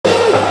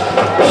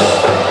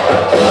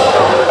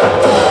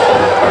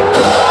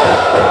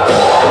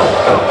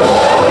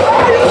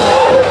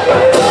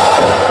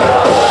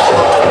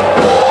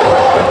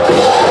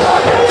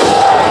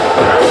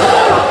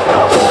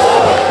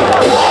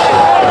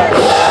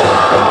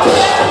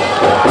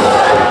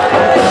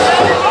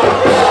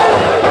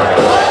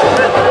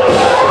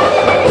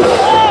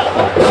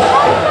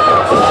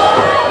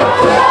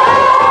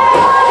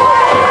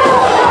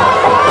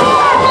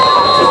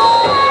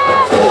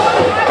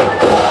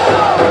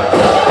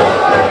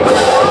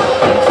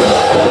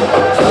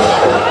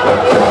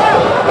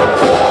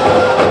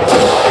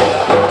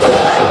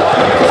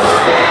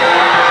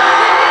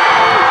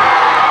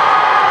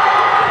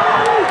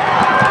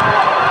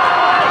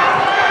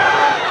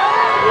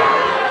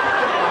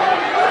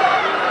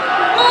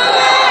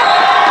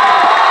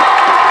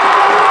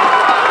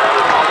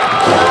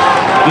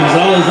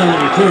Gonzalez on the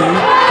return.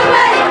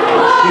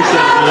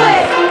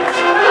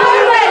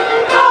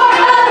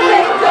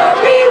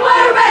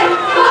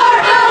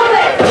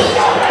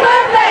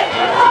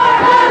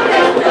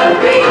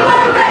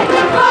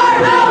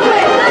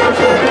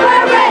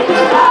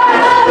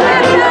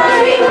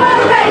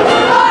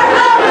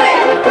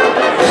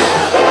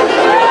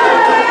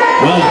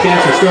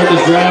 Wildcats will start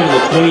this drive on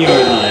the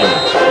 20-yard line.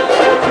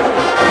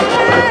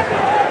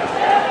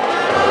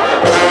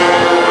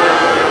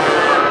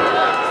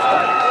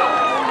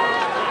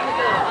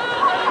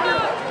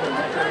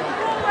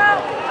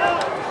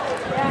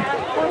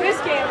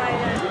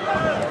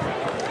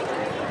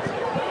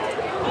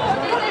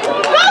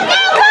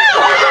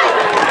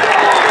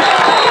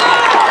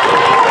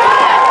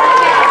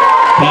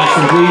 Pass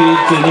completed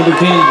to number 10,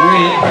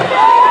 Grant.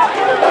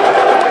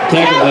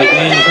 Tackled by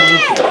Dan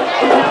Hockinson.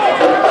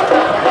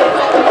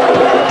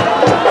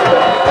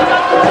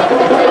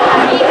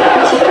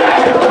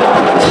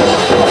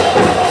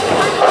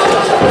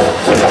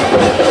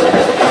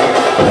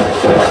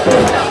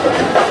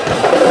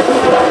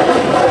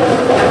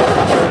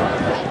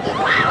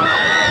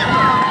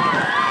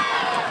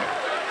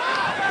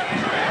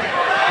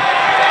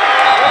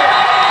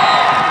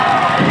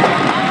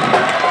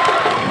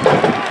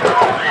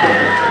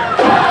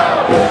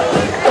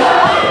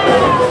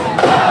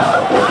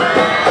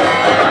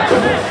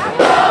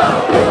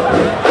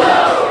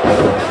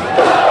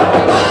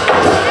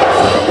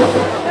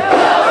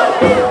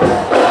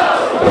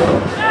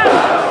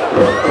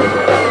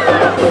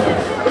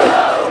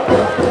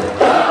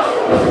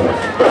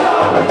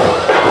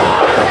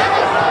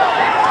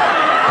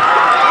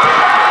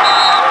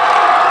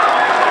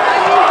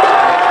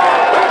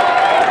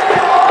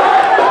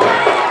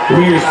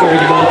 Ramirez carried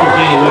the ball for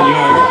 91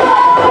 yards.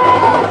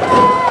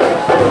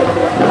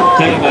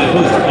 Tackled by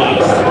Host Fox.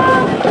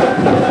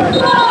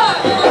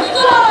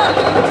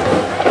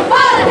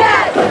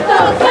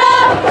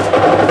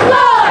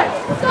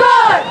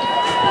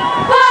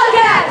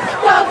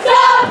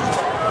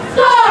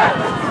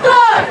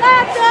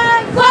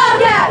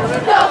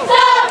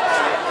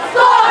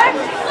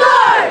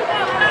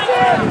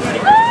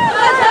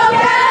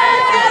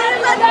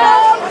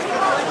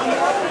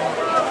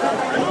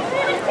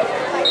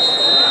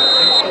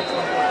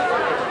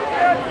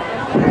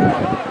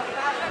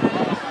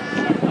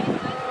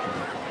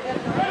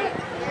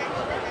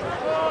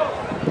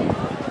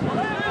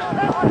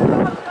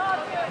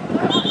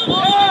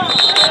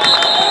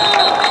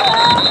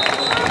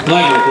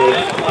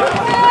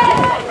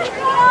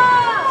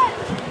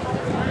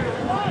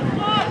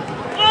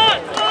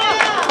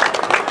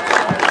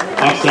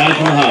 Offside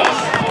from the Hawks.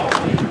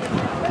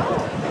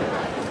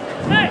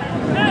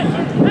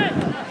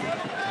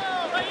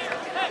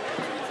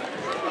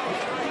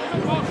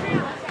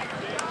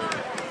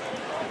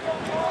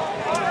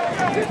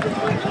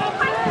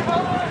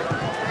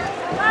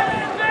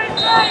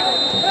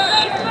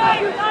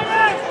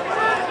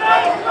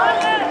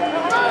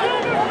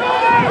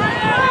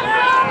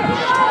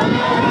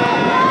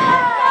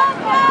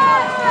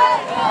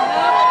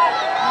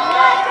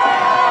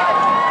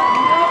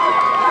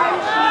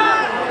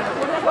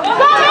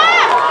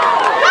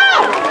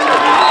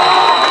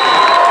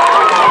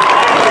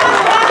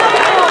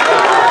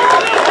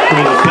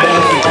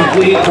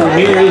 Complete for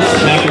Ramirez,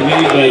 tackle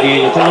made by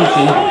Daniel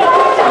Thompson.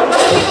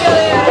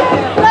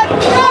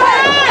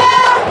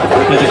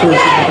 That's a first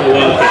down for the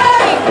Wildcats.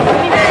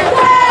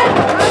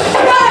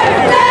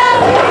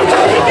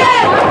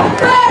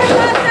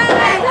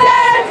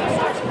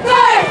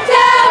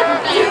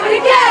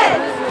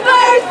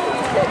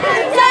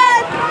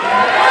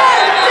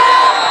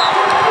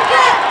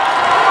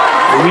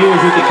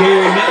 Ramirez with the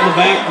carry, met in the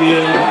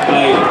backfield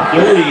by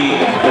Dirty.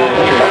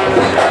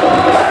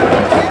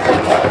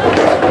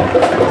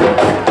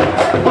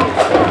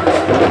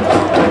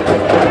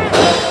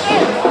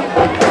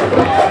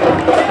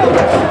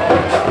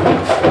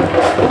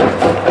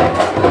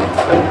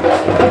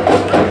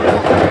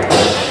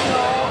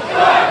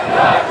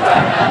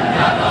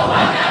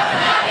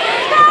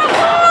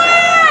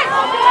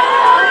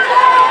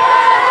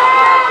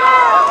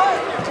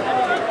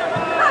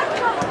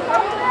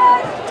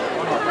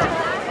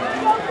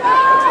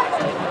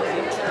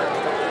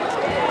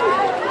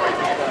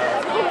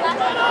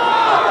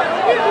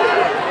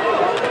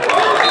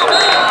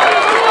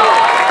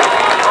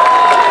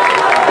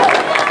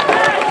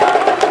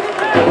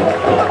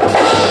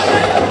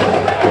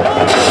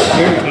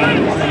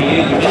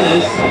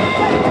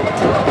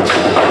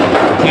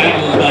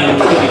 Tackled by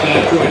number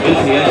 55, Troy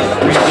Busias,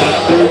 brings up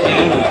third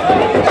down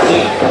and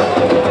 6.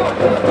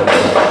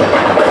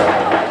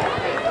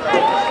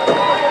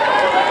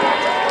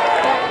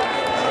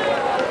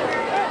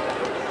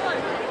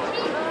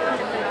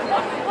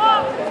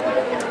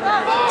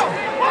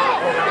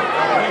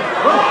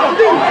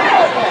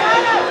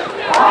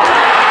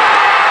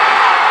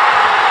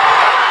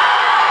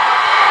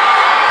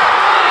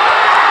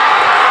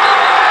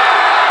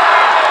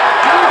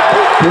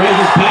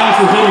 Perez's pass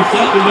was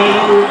intercepted by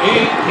number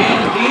 8, Cam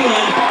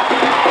Thielen.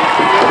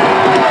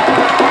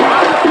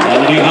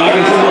 That'll be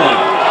Hockinson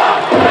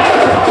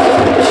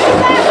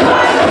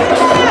 1.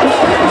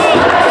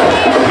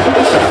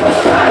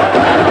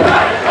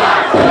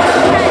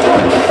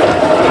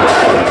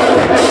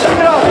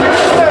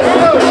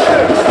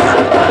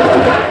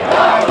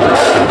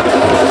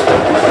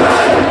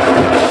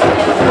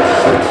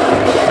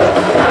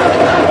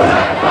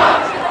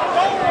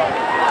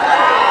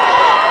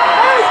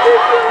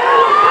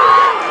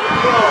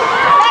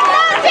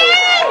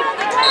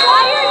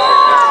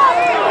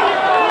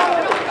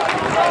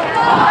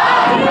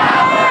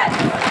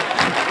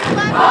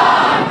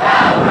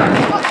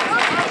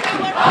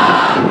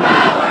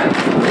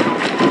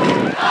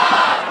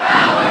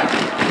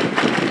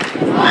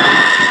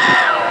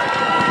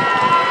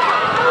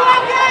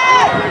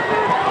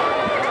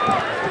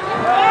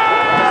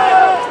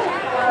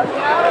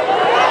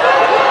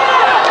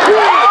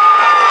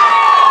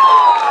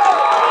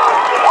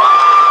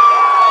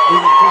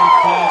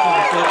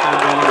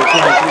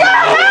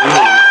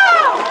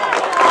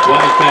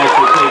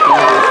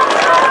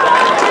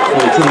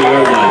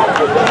 20-yard line.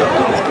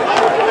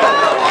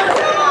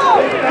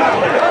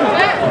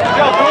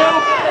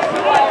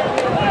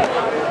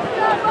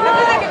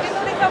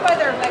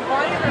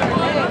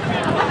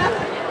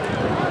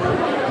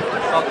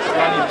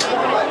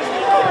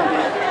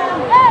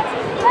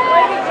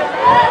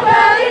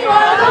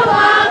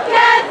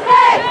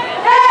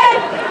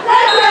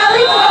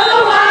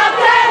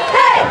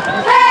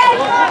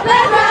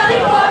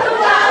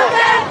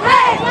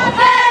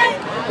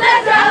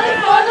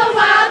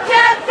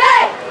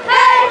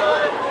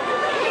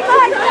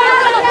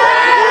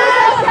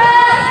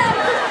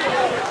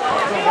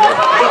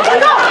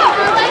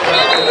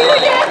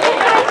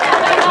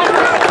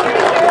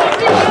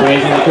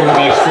 Raising the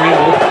quarterback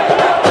scramble.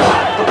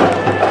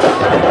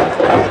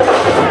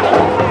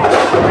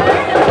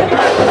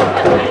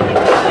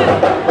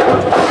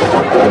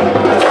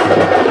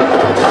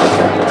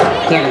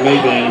 Tackle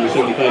made by number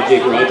 75,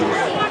 Jake Rogers.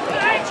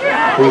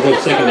 Brings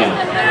up second down.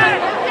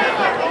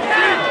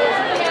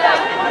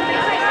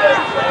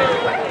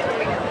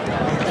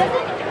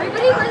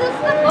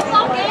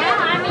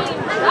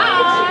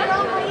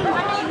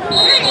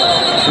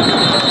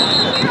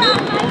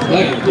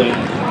 Second down.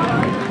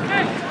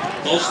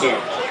 All-star.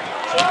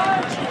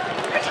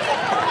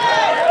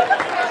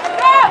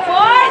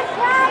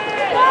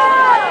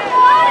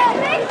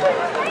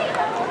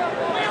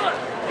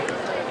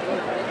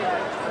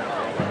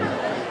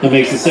 That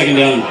makes the second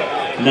down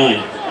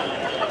 9.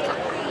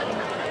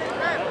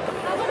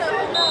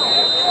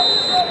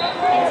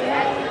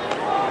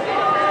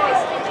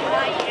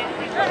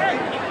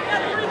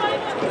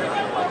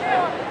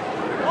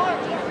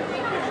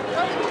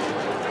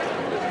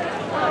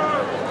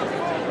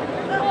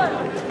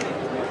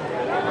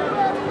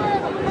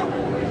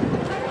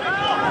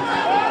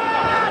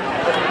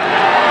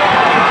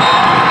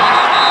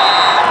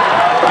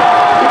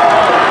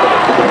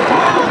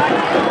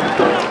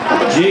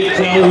 Jake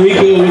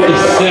Talarico with the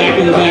sack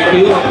in the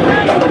backfield.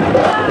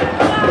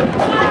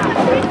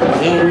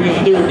 That'll bring up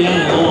third down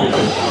and long.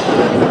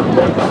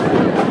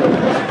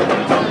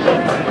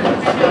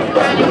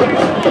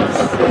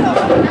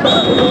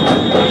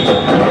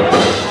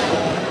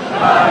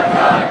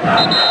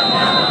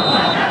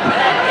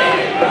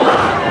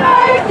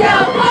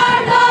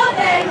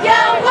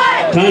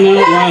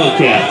 Timeout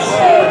Wildcats.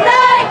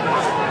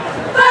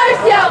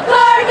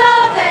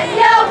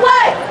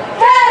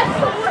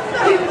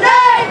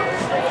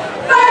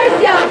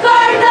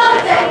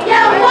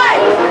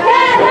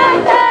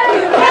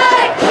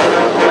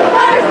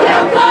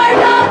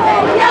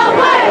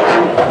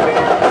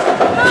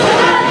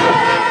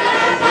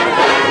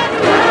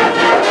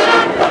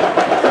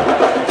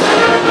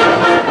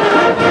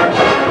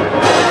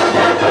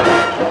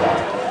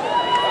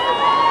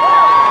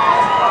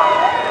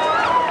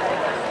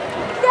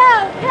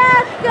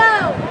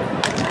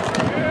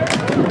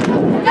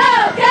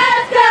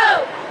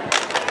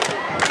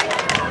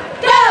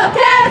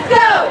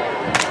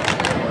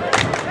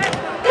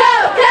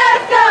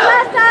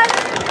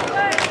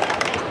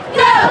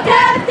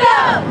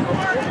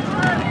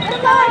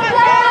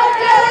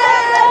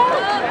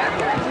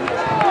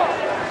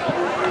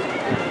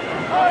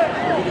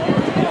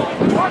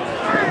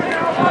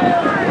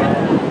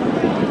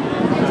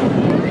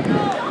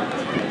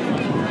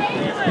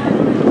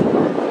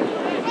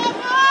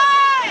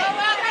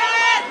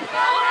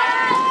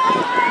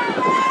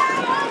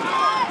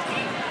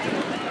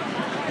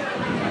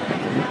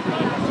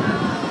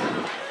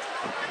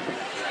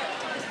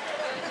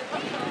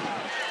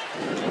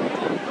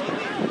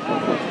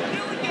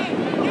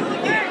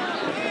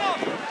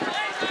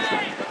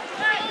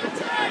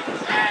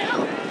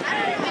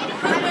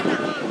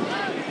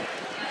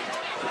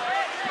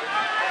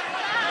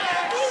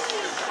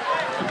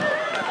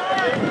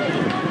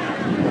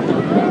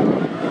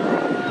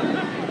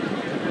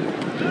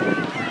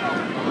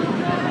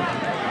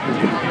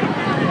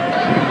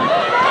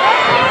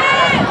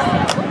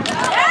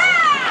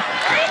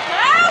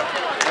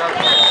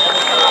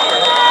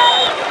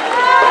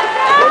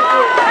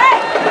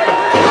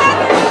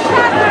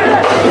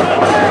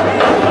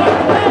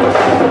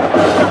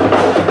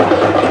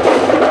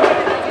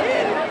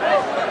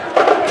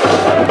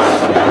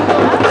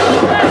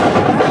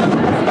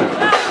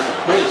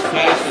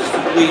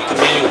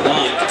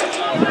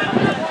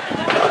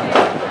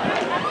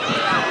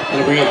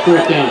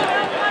 Fourth down.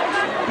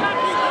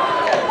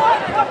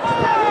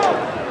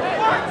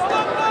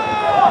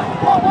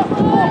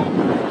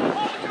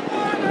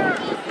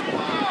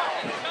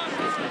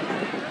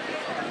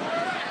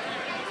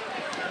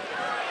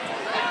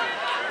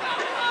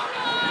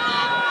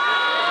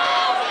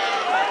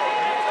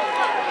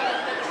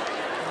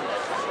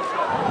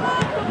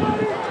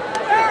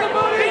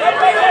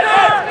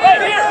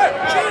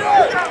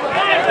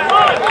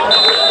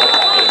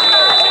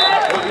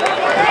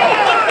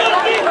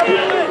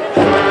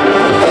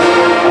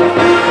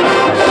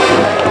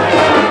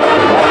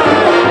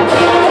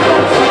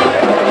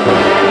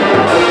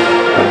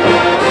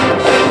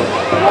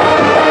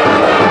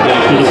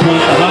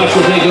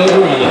 Will take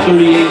over on the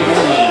 38-yard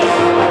line.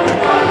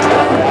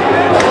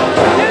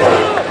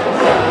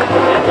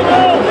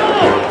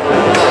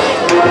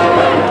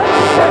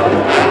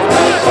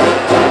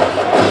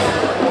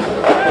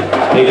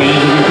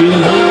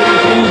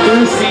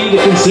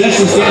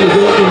 Concession stand is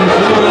open.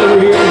 Come on over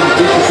here and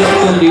get yourself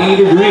something to eat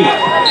or drink.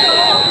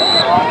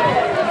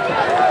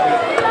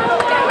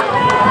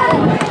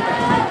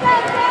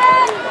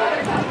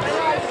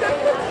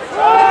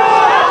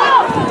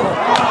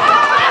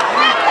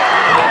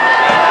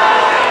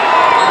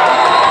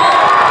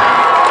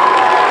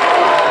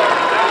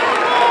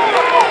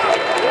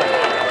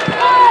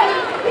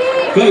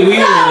 Cody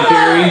Wheeler on the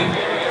carry.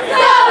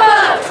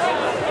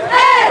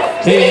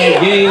 10-yard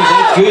gain.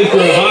 That's good for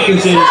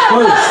Hockinson.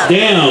 First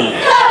down.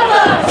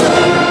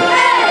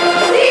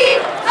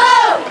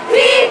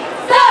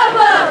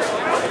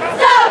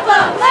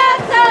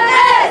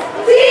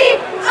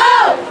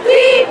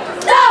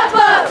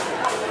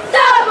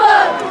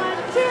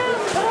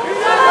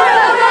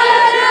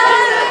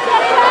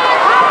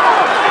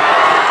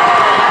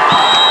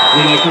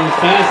 And that comes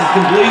fast. It's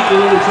complete to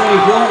number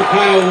 24,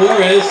 Kyle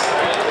Juarez.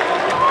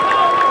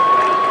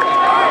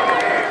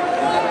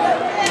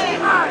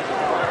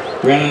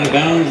 Right out of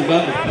bounds,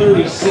 about the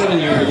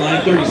 37-yard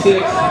line,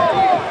 36.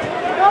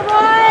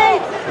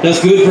 That's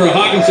good for a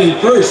Hockinson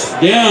first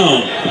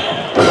down.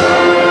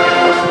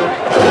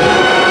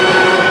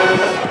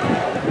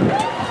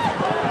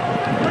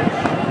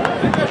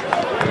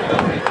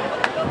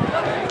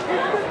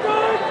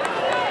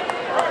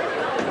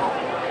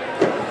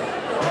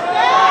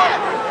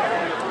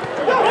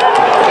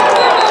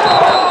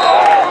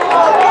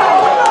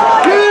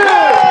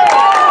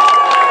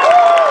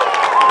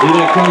 And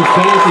that comes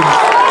fast and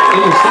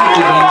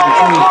intercepted by number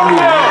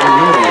 23,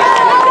 Juarez.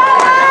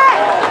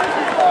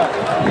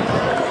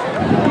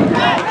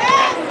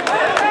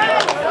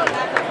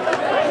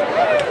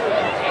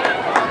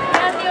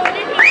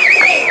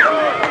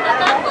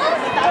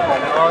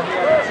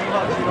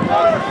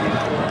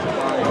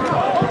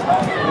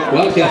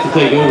 Wildcats will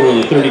take over on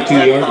the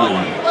 32-yard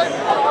line.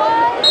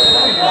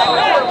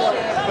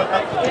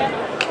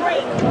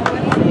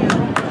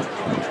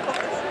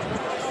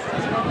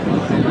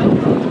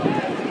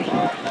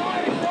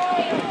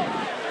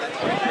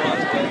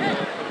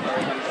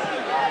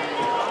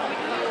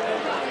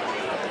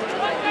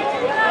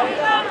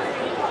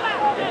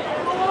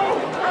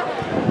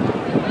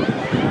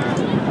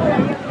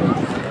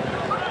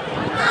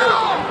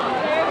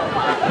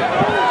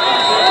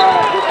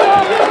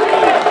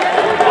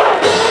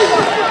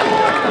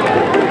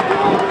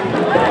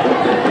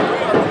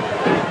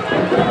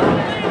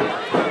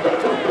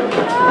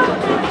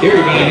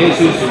 Carried by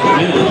Jesus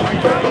Jimenez.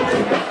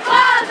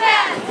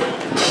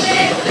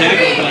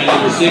 Tackled by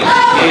number 6,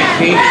 Gabe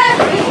Payne.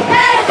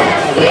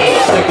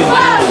 Second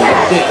down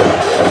and 6.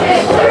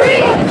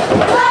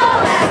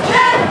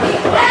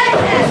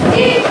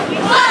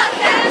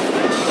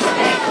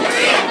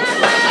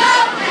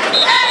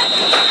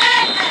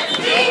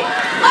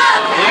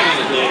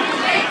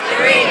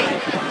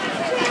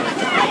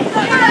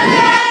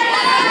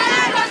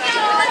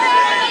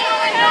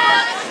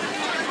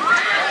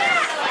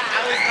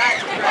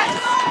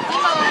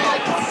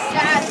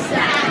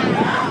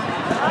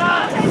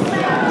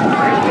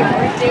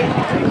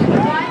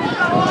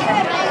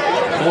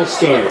 All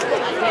start.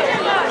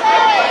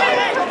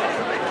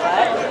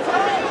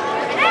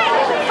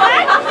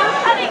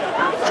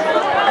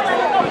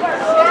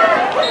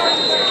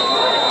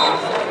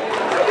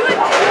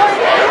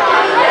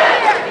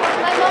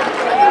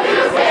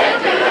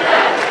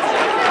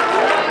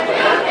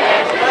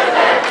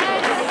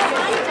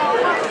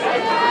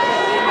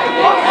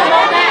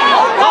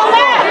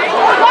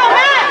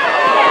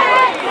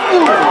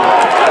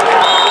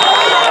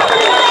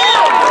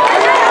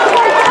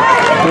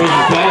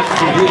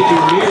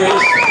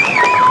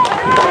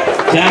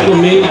 Tackle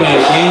made by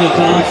Daniel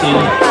Thompson.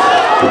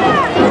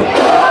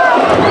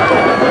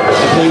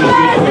 The play was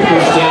good for a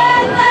first down.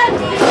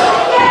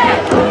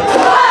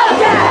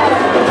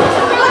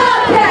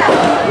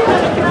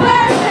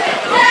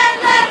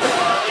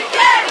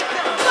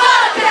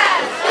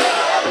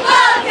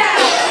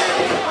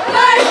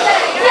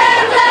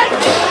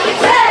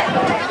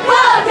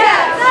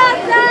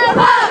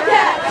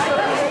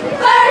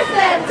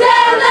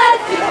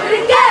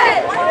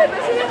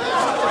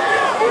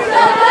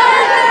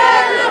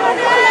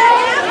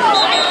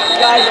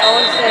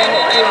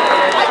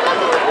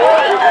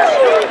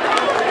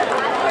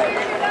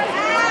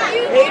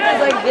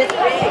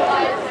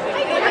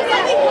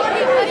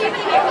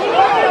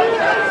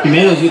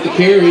 Jimenez with the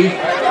carry.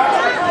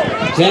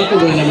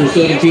 Tackled by number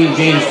 17,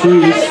 James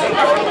Cruz.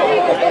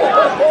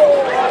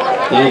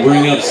 That'll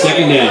bring up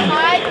second down.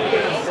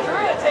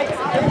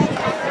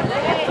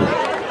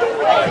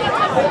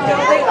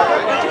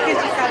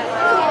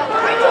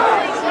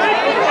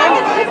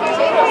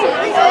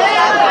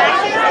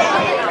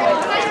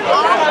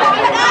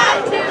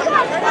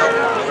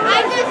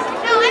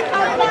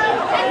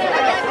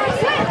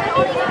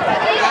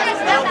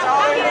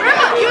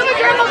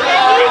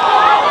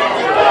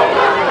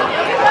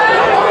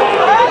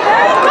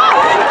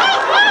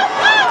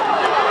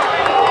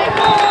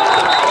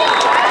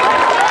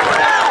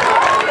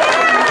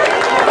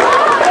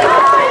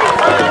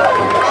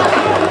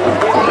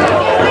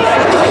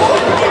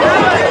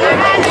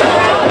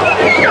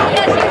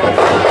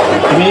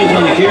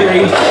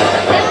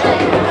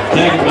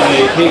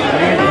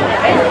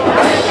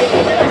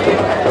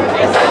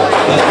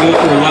 up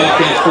for a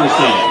Wildcats first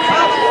down.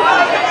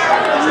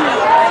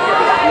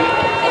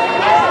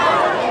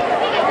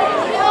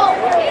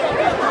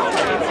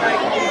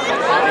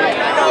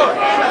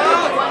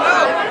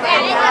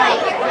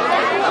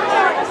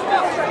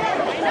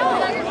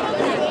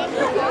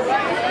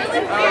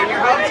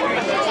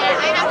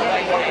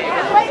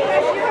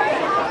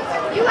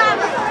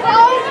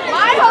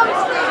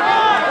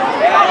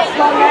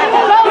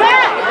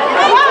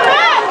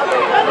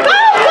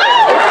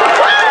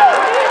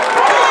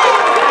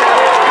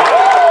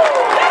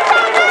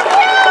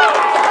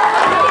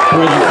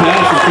 Present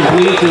pass is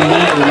complete to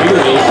Matt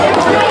Ramirez.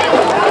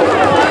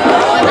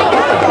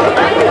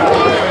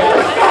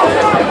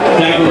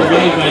 Tackle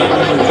made by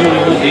number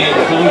 21, Dan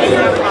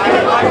Hockinson.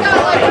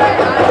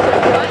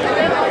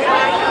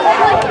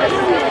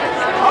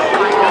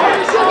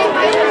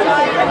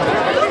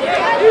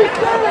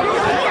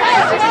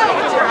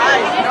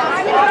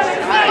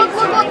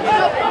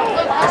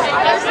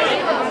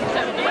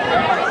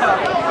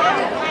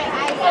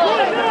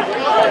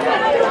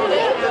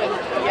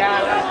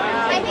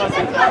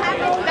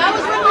 That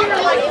was when we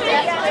were like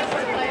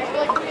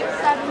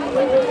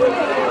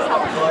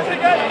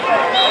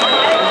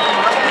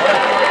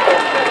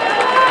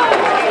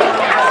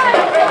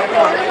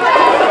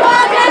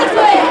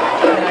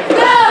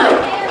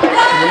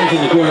To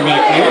the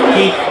quarterback here,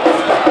 Keith.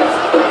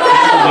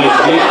 By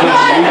Jake Rico,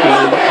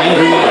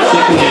 entering at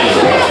second down.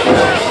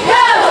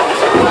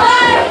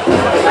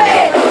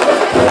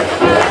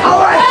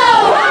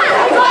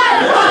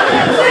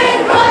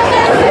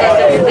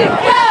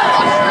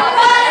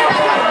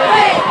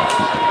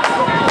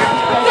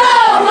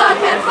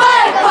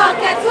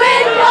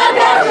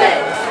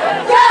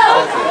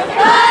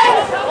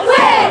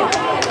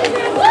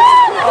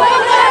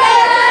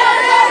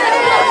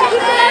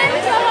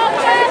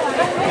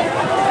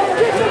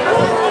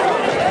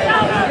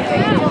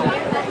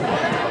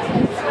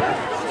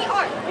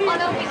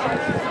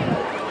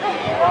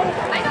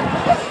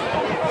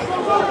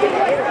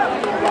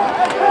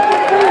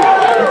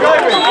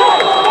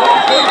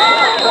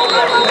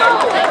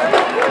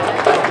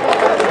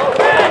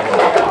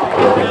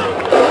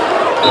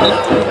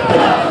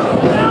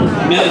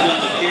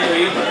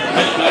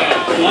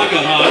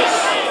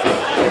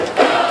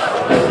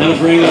 That'll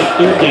bring up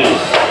third down.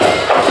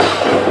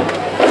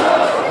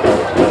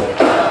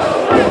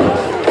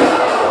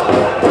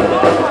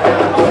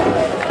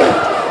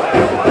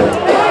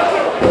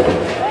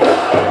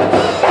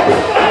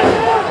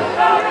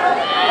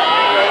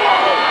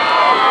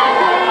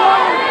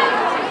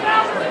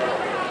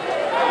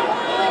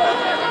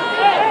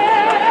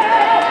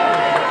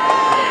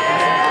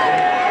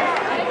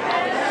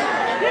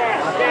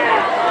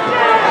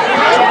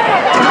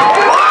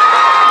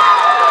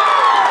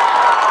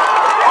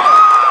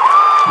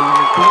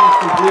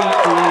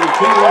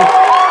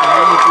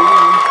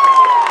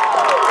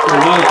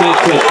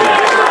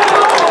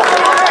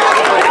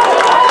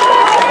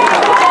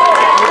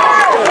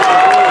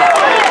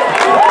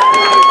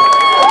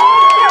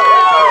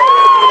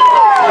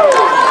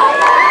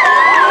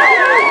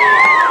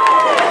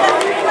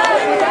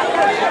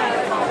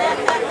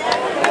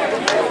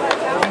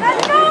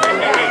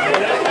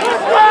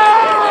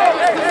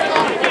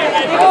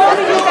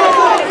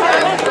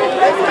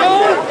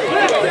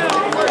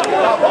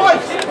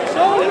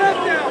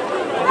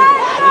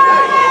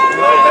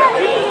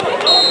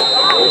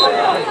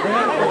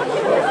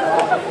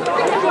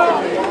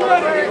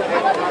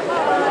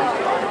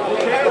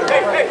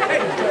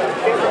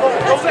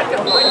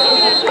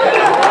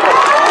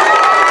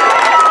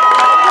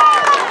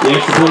 The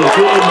extra point is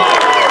good.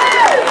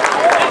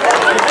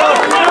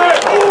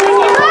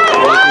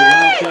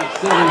 Wildcats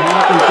 7,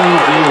 Hockinson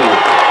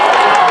 0.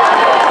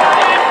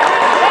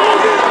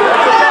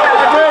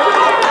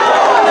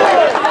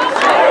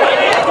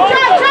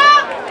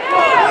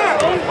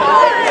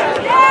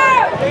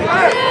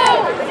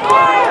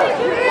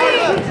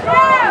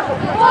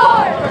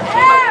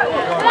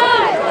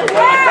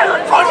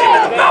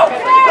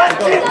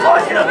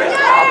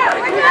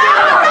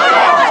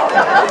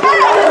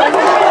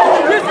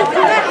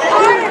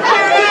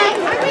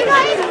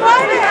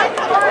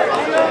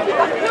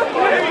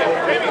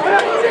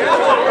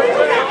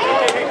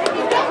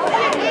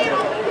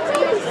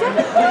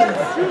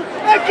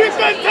 Keep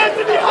that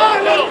intensity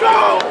high, let's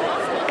go!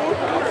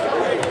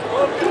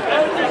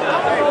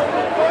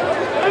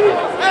 Hey,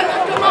 let's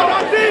come out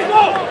on team,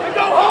 go! And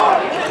go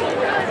hard!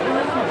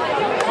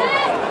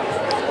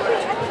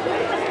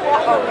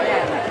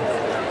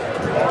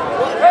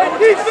 Hey,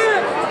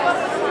 defense!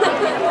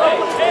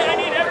 Hey, I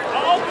need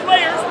all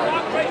players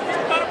walk right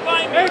here, gotta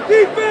find me. Hey,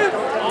 defense!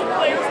 All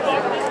players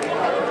walk this way.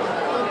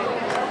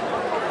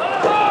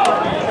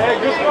 Hey,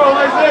 good throw,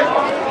 Isaac!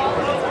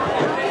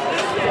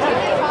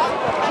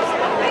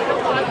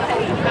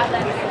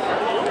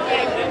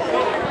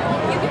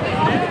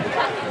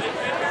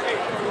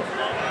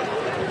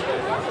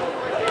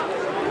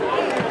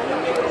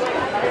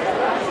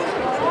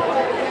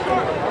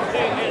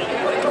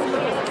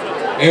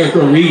 Eric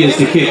Rodriguez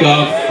to kick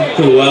off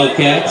for the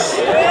Wildcats.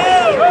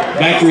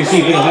 Back to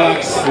receive for the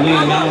Hawks,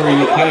 Liam Mallory,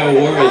 Mikhail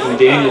Juarez, and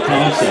Daniel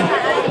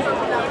Thompson.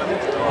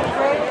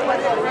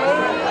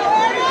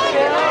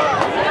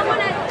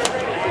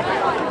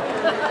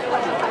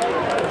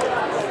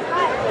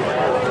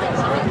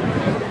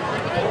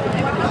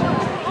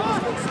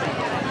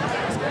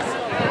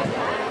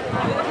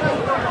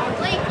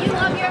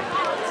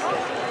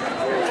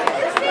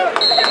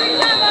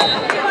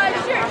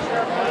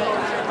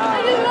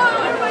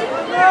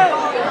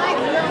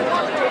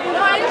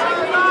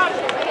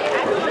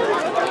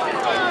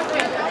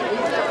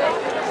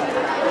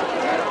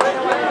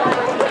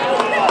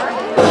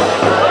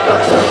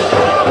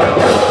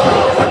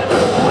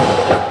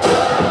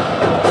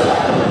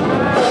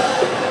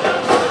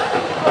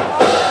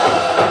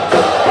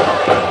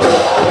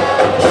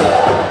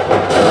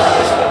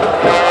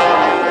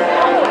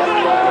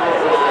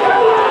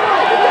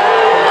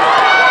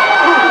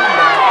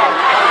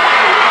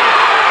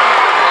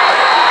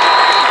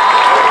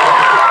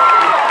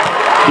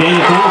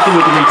 Daniel Thompson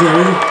with the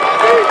return.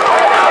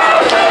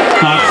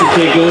 Hawks to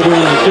take over on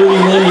the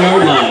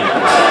 31-yard line.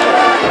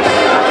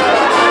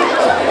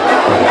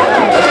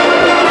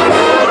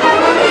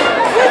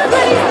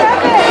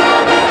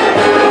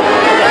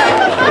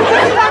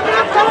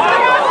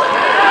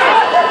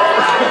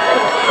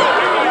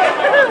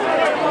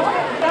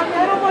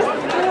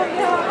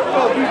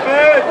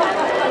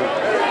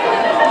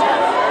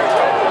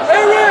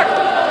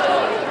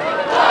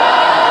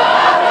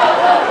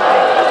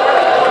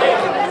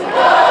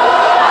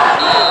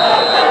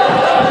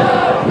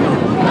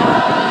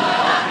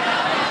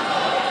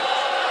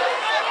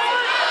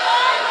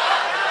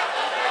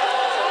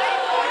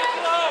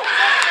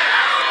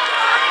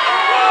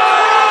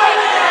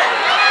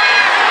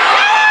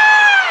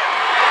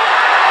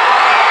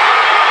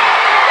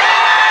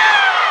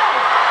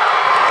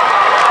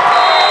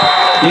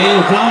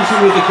 Daniel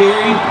Thompson with the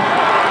carry.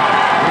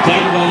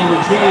 Tackled by number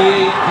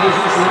 28,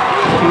 Jesus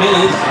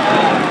Jimenez.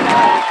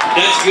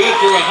 That's good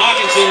for a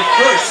Hockinson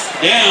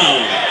first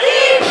down.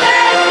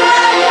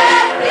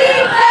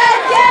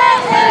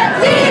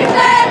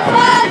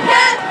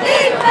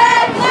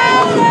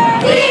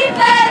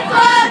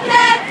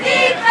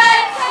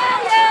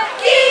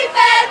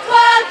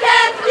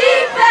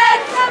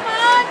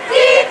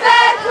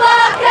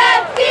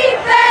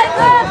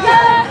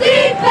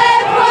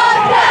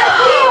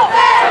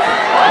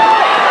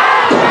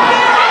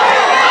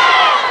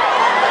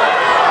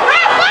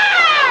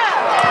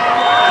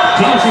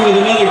 Thompson with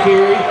another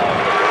carry.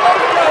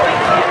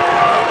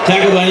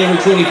 Tackled by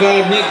number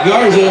 25, Nick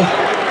Garza.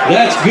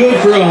 That's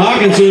good for a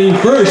Hockinson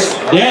first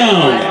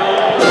down.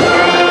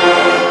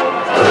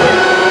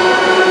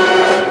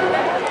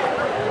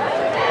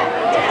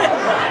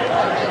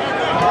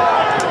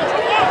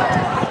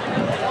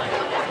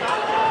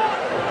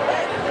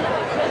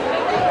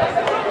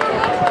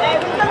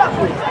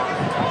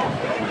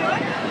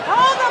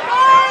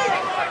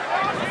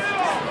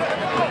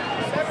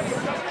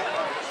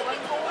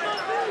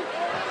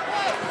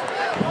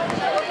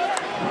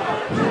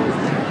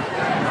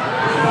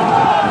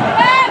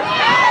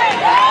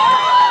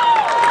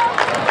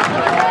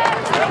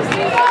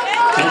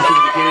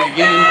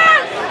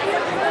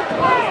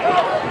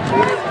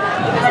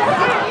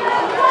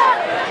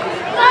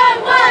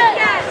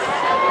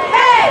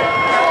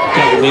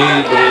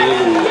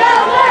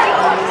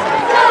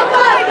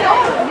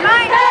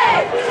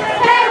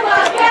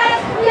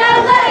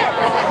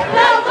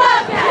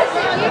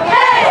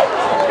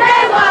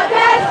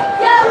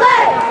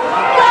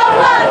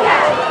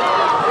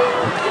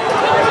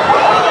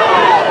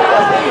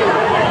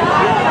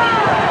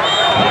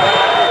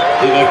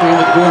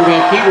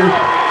 Quarterback keeper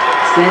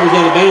scrambles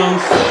out of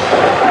bounds.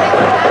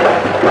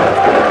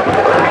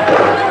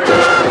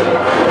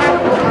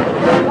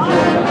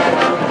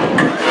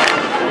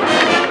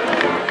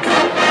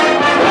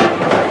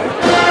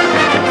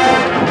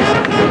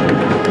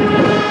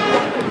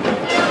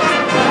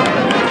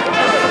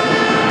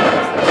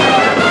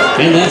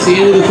 And that's the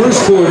end of the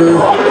first quarter.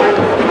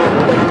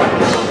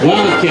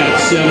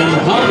 Wildcats 7,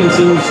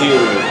 Hockinson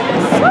 0.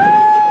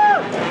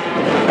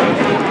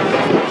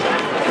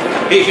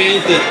 Hey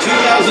fans, the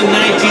 2019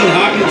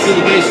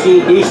 Hockinson High School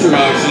Booster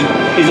Auction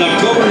is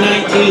October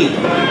 19th.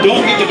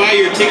 Don't forget to buy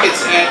your tickets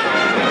at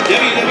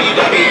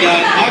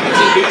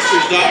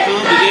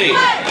www.hawkinsonboosters.com today.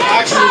 The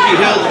auction will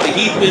be held at the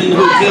Heathman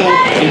Hotel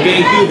in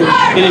Vancouver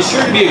and is sure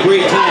to be a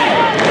great time.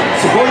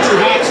 Support your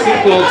Hawks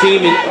football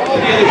team and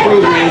all the other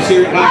programs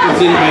here at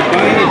Hockinson by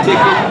buying a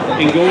ticket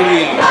and going to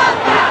the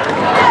auction.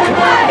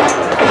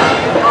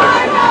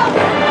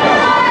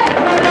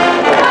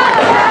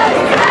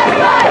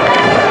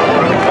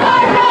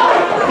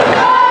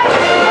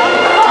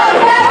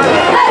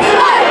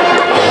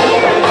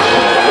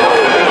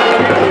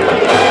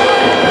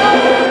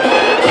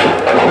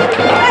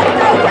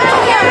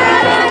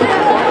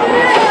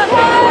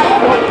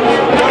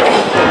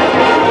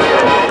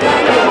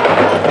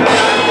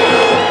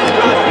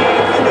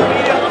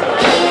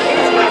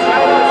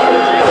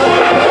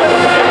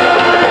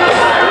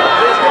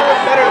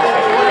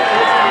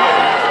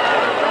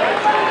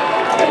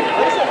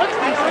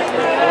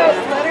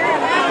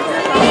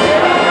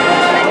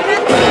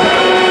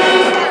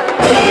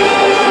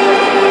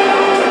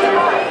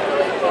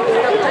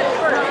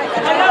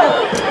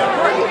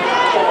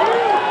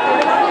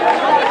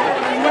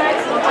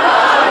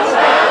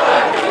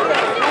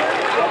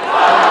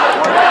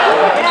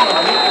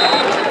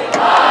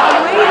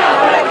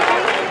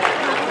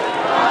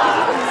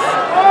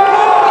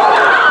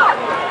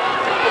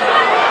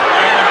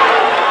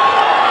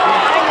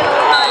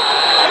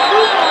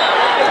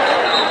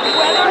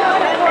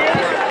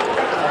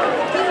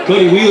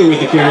 Cody Wheeler with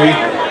the carry.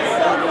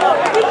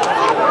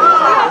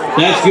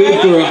 That's good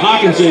for a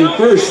Hockinson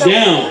first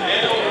down.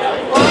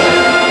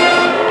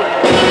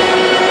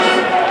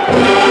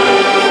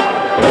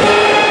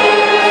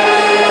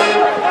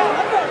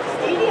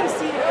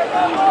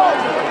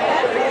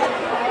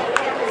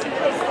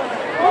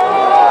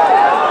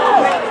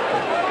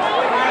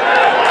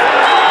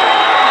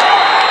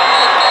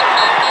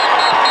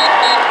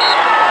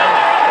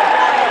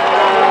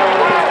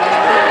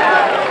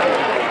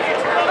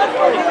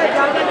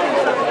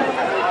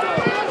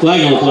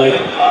 Flag on the play.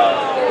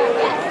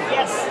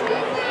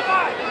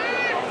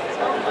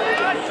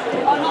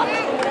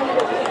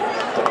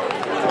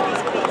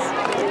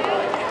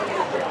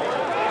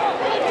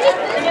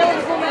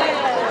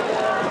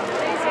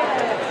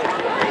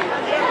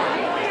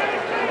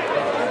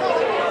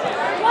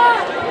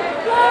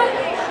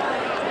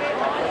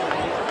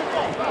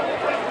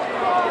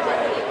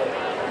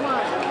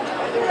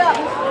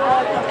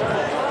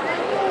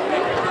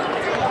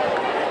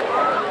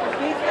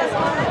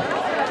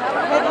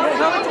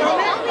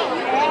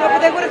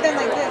 They would have done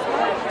like this.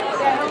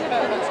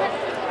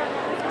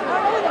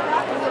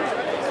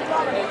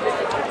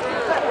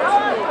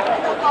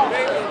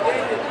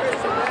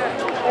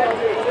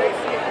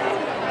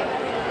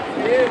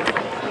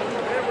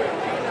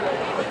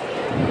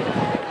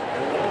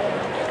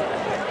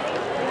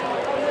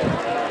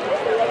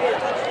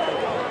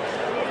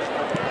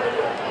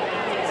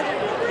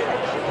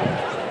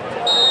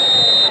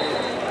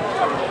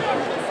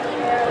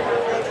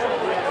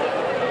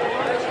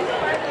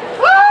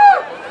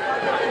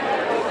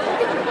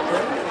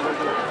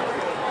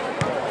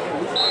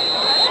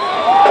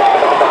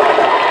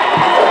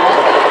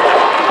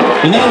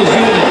 And that was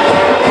good.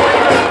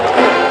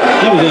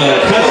 That was a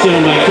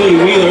touchdown by Cody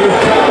Wheeler.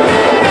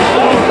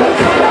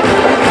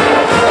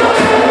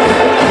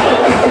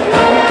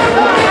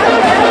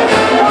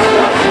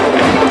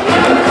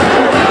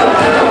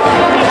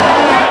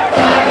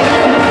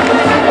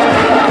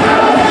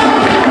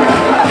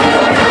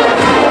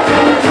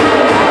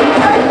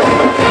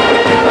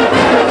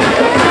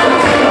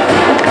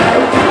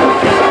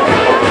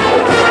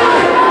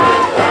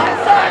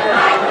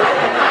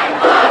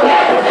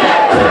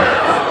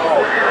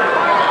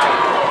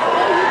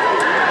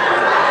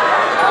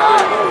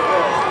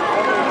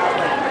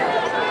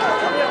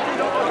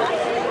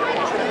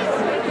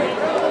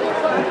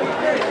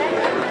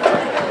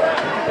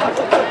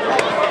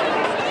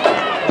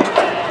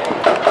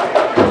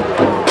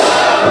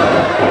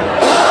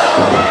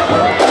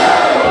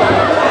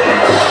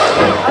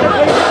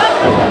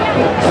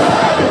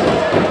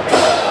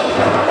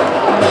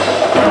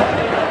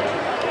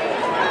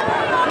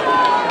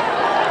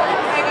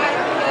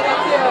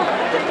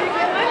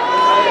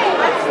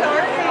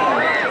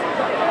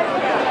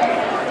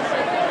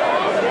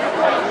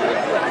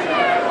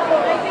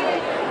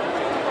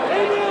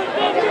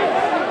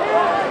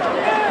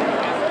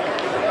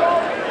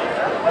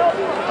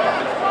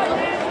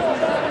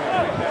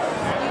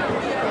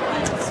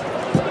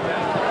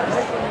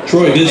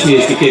 Troy Visney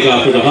is to kick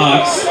off for the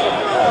Hawks.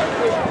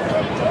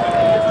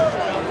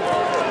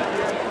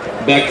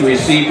 Back to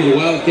receive for the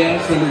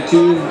Wildcats, number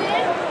 2,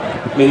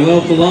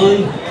 Manuel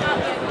Falon,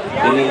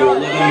 and number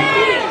 11,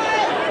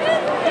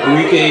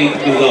 Enrique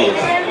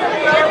Gonzalez.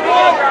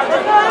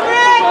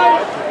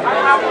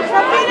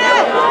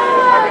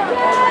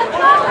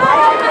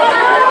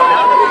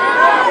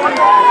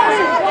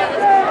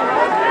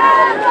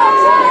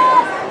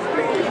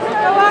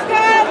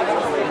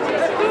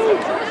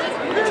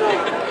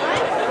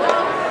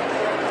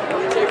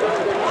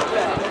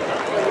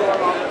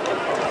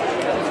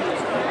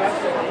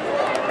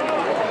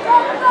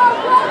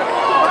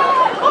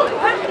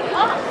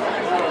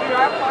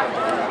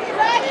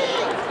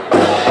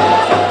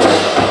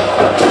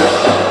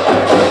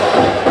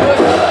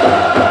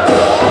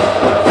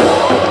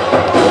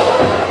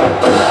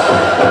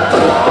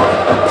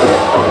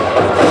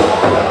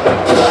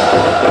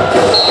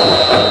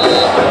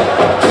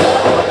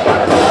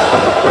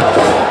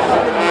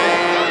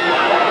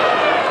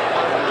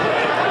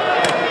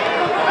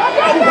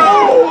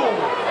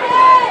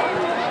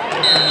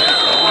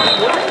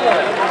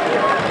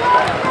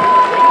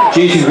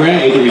 Jason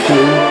Grant with the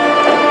return.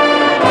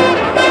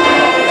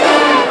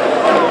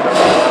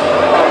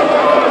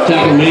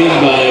 Tackle made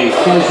by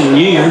Carson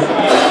Yeager.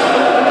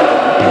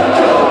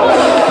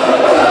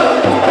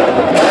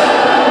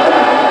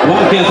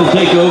 Wildcats will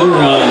take over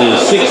on the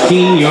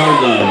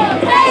 16-yard line.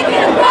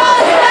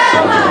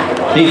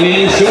 Hey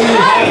man, show your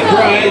high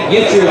pride.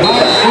 Get your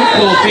Hawks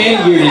football fan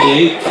gear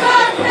today.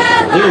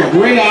 There are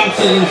great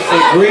options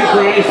at great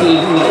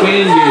prices in the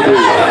fan gear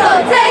booth.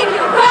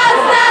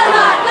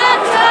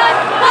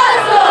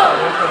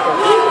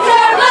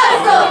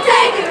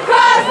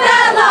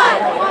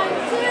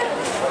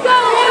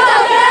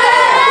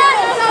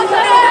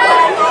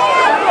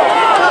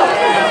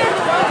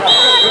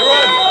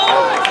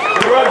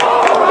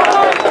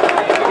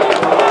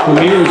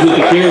 Ramirez with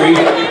the carry.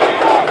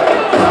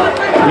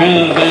 Ran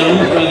out of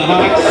bounds by the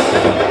Hawks.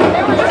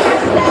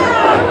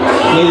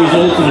 That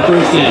results in the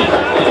first down.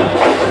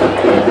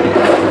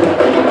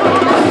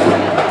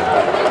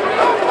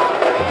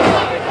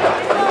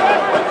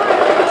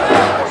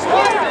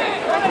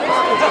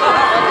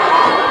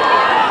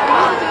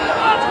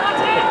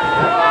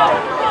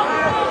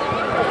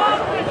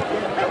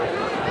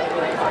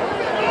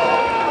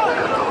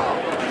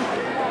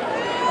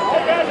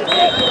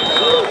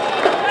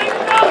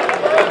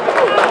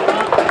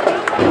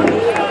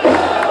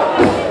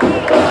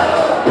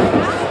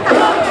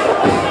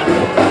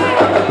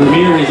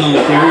 Vermeer is on the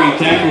carry,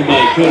 tackled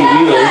by Cody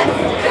Wheeler.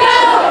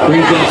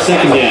 Brings up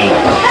second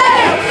down.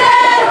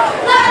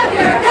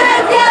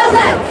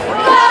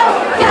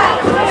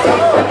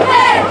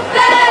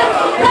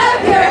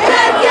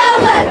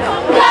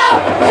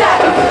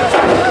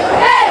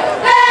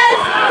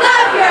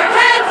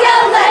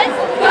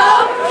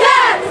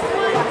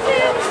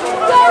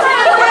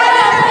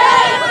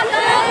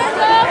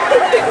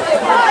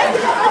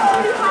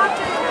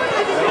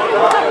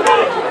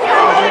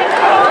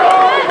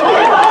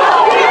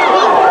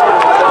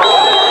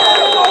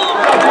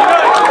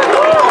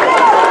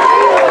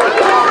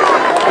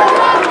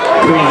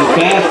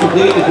 Pass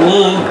complete to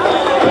Glunn.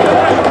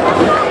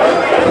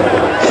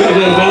 Should have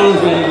done bounds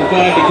by number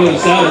 5, Dakota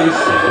Souders.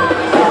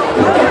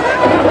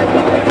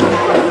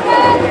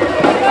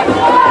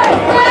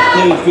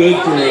 Play was good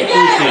for a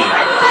first down.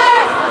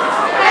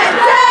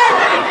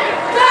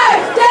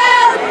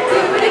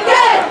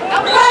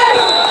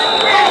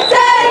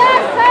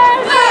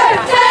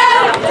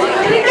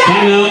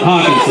 Timeout,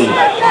 Hockinson.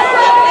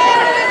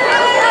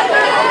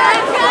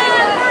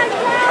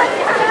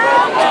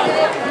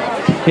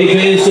 Hey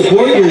fans,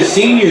 support your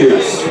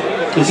seniors.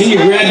 The senior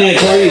grad night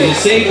party is a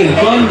safe and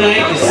fun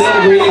night to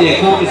celebrate the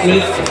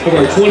accomplishments of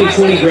our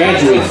 2020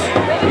 graduates.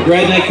 The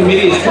grad night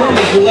committee is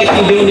currently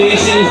collecting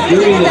donations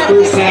during the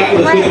first half of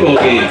the football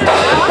game.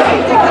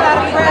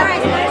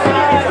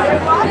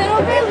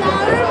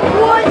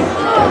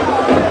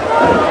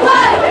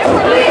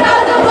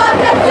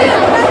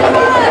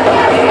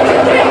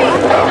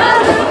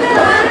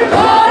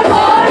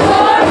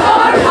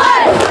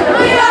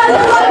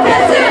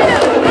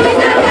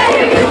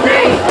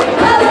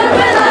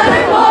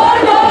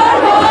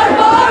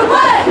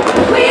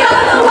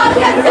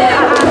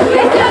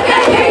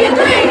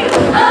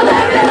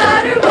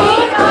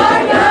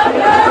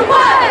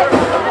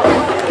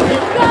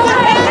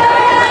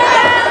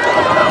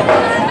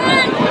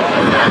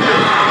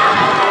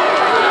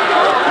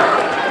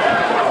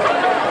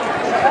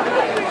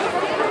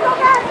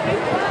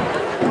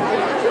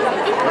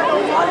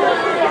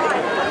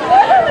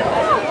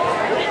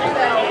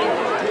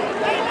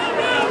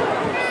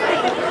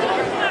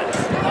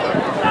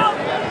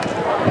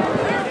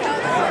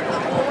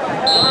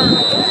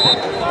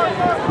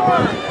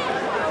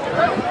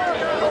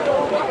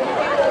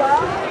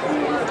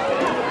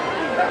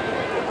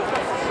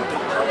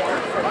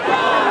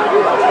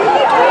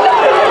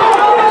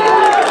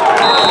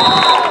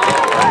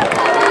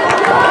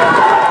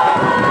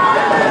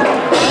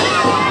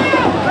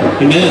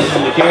 Jimenez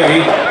on the carry,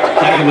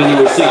 tackled by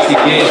number 60,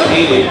 Gage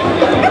Haley.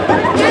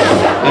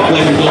 That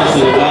play results in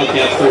the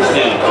Wildcats first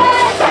down.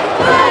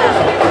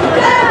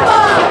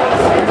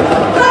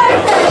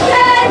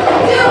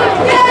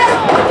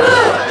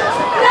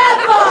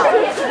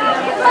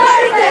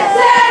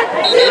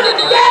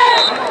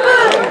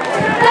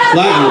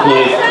 Flag on the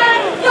play.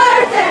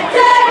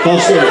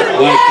 False start,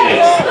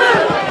 Wildcats.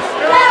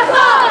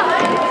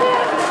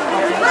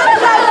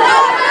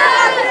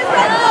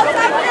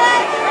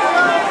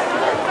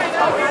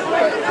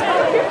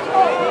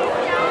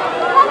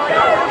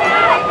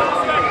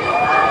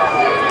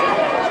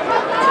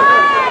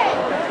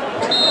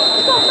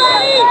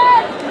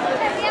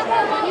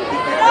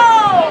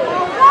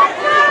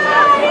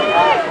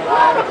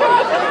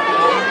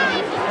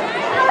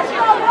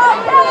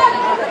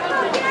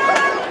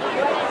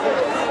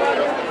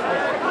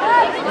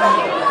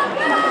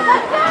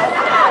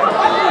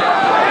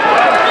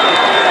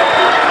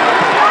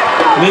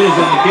 Jimenez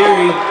on the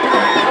carry,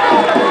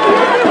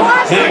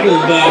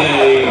 tackled by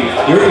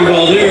Derby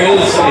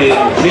Valderas and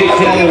Jake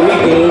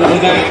Talarico in the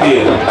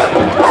backfield.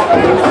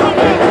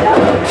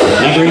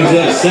 That brings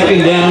up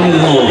second down and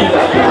long.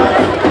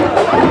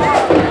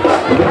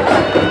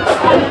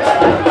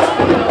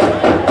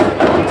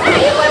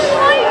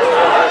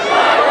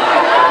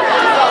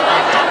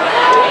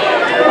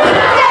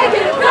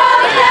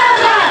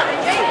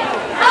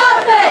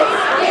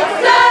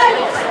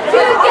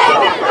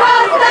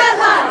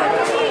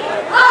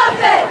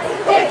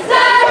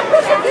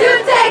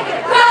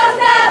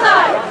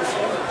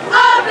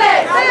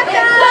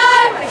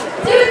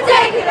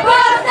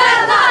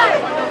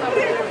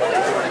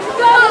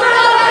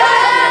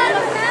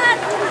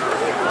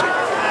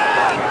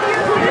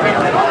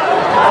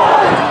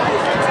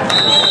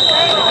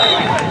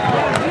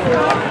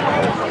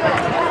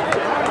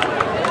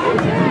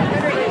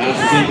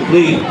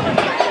 Incomplete.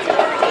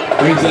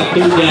 Brings up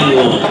third down and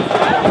long.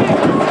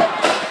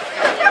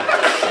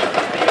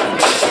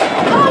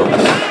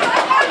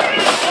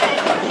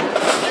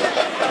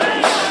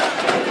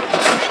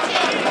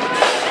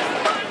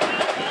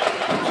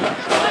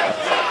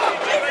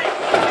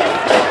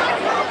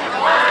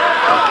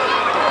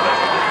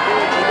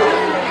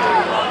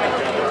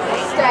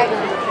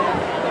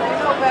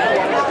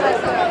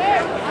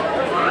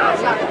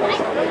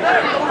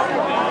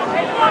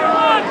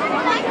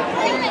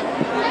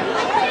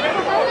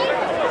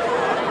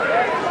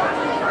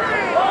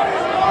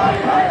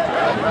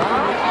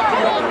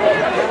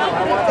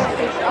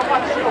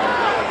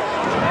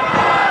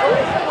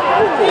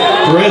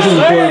 Perez on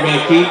the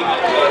quarterback keep.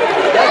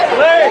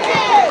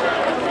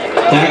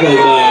 Tackled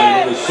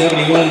by number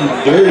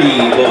 71, Dirty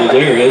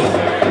Valderas.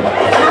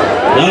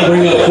 That'll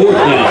bring up 4th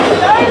down.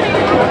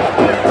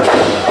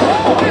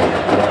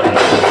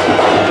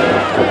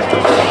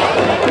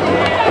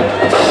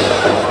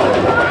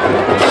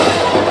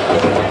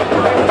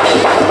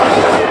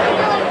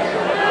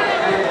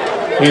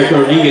 Eric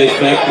Rodriguez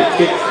back to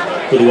kick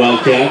for the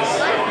Wildcats.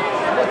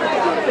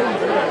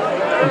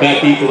 Back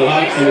deep for the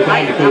Hawks and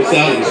time to Dakota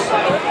Southers.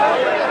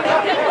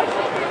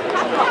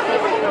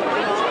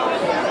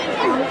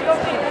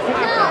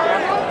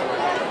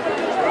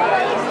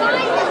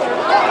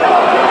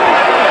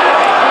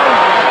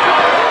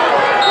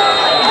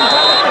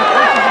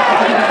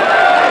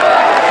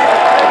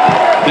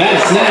 Bad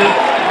snap.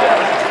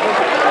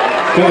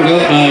 Covered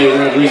up by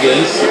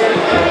Rodriguez.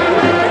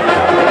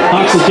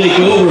 Hawks will take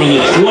over on the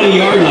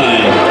 20-yard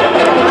line.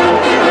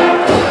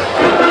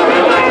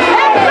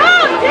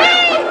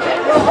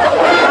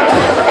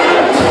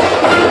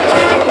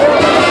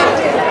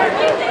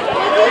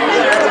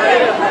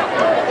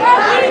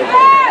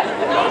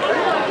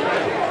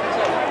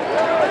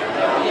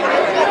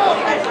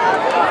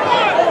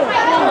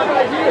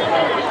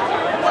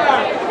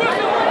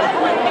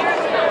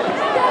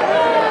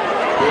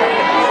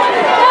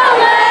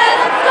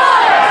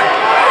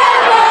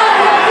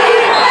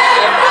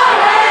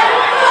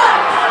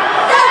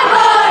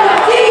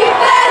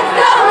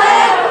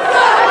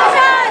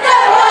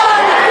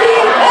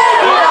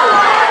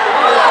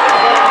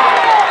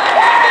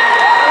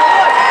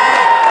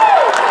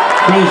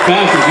 Crown's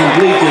pass is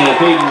complete to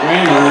Peyton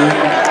Grammer.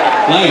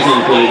 Flags on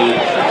the play though.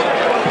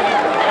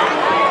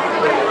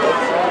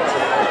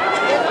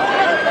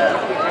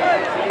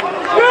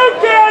 You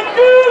can't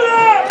do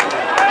that!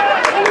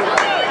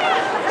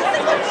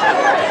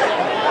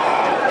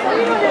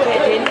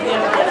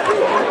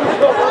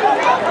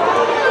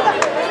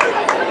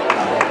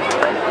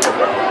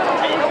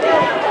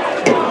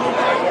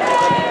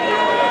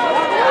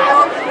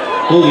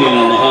 Holding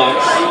on the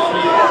Hawks.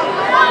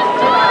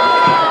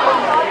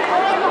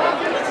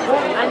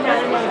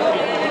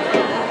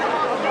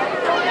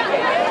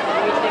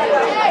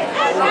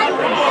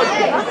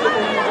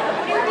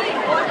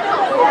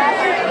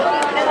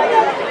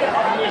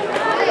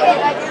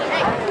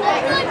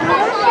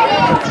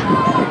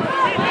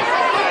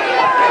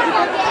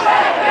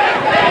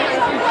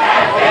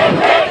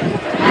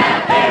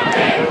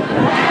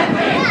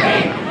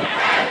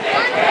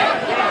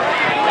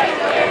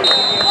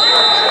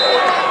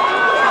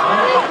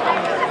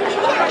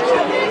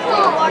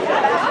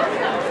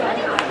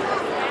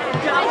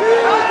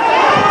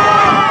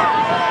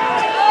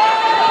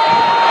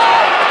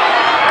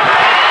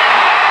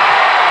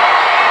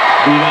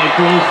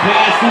 Crown's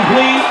pass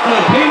complete to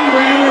Peyton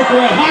Grammer for a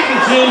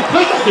Hockinson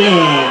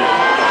touchdown.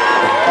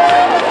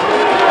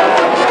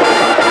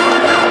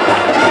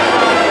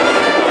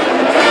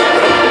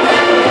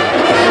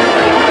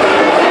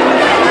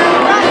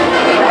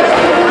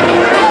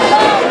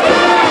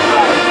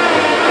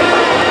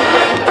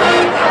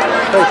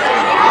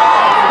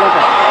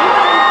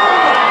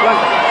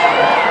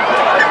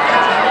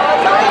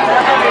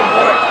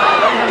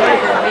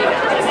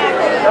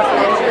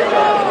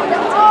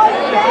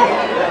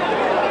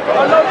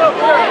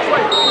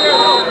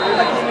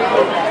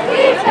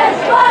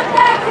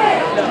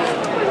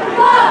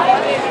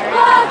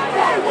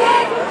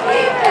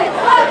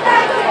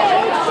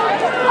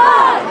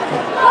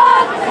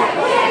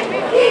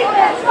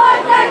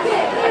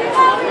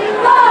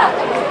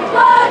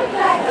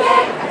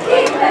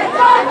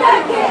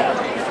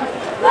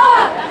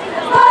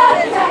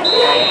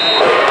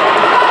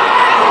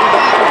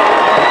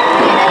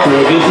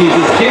 This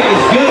season's kick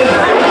is good.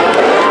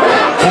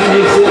 That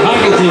makes it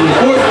Hockinson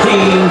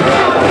 14,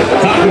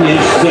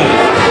 Toppenish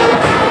 7.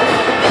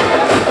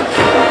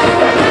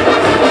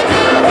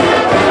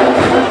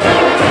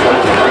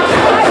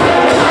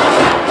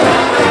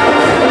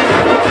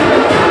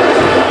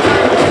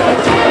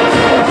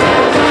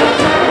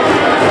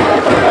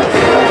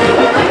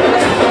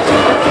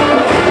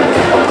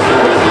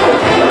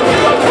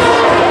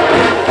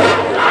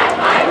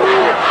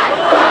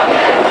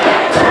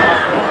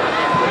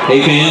 Hey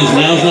fans,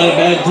 now's not a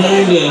bad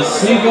time to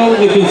sneak over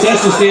to the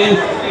concession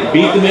stand,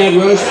 beat the Mad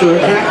Rush for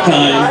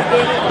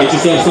halftime, get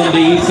yourself something to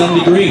eat, something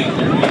to drink.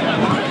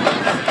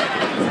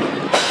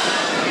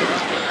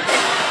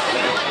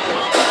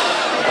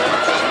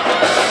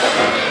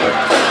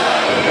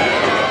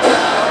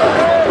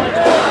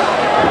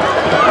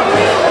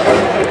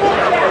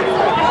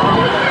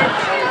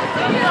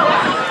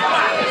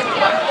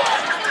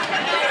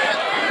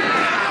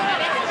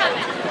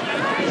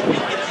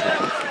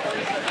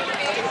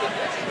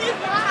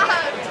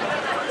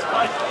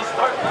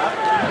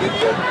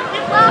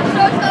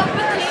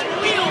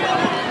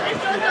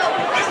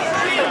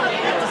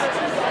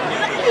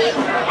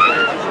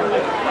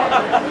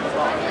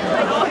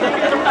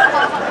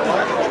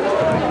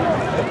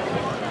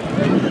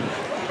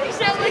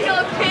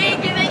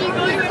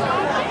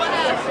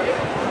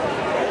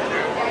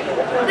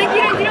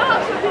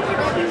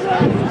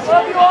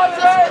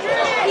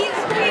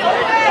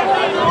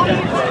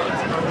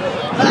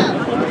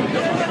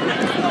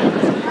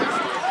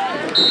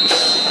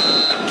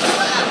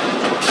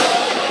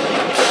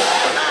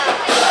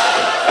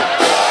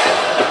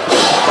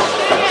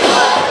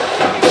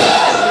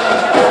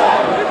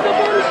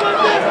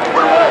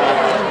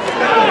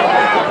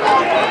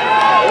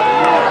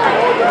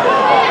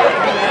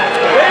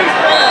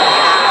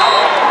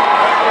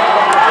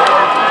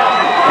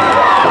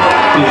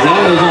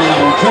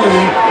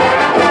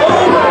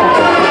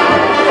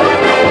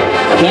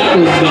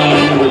 Tackled by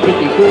number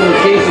 54,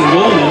 Casey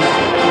Bowman.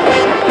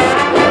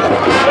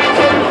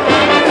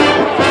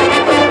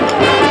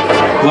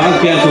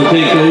 Wildcats will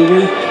take over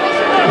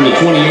from the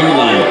 20-yard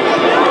line.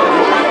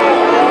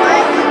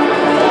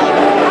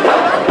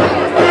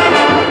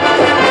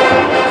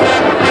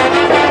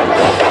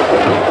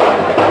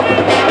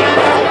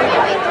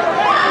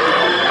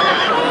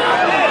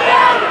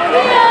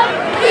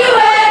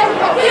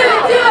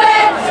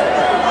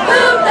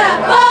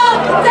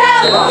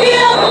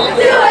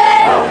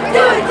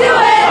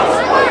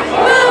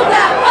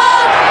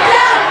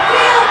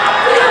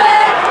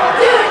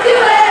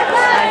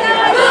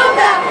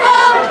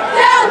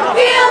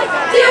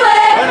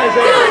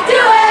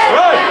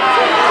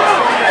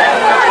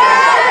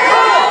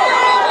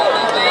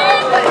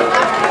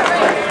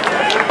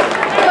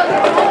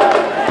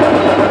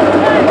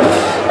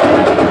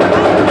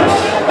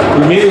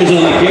 Ramirez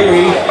on the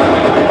carry.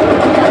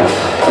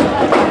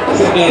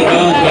 Tripped out of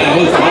bounds by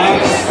Host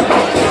Hawks.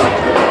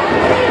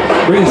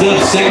 Brings up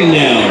second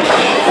down.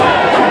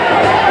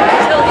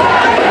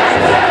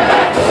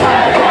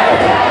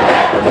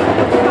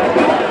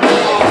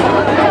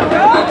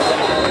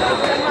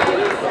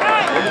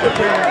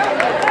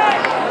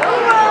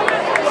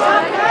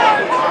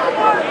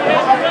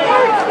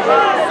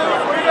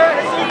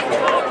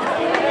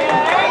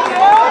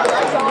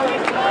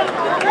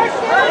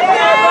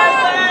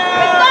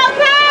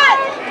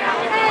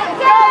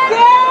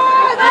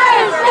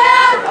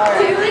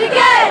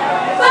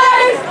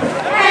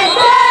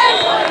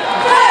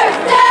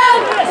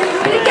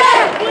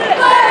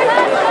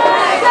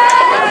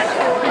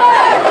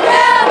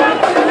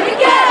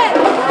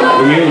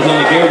 Ramirez on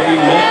the carry,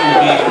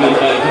 left in the backfield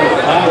by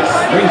Host Hawks.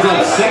 Brings up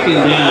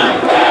second down.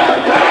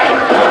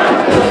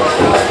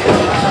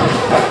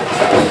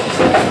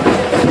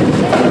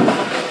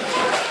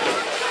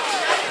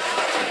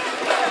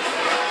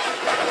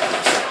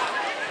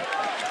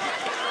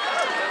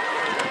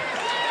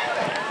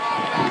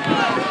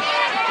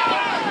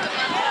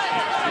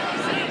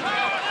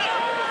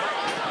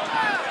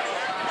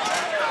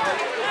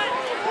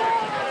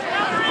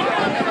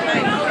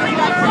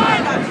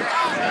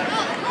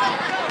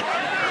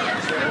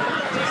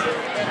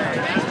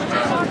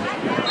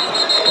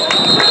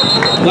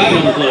 Flag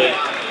on the play.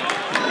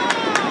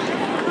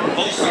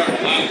 All-Star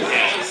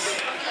Wildcats.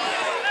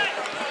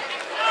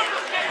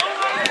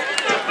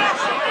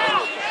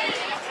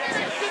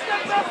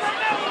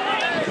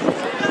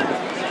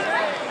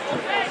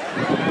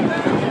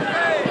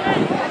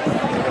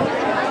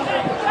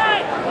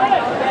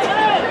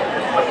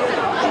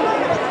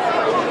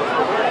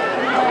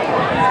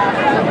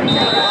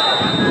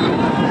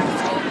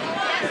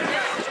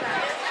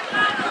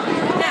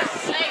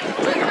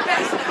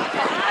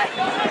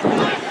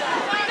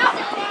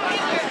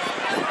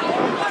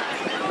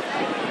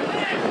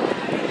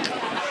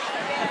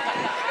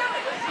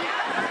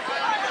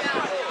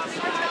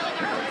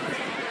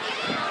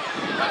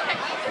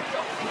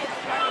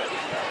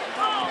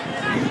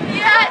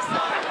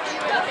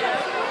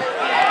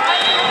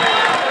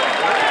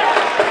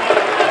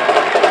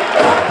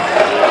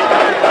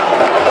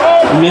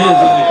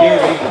 Jimenez on the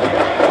carry.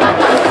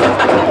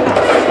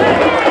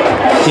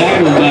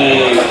 Tackled by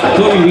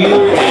Cody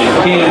Wheeler and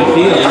Cam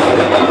Thielen.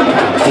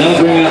 That'll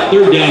bring out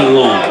third down and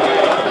long.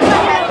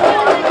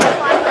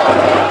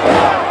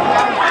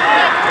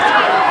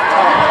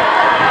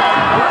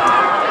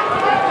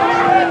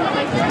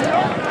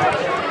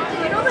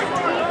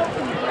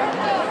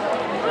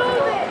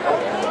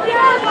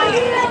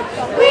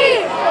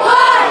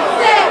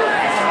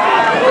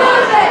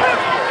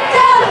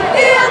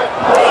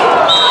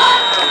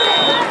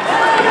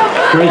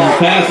 Prez's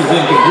pass is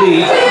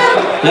incomplete.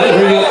 That'll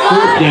bring up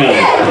fourth down.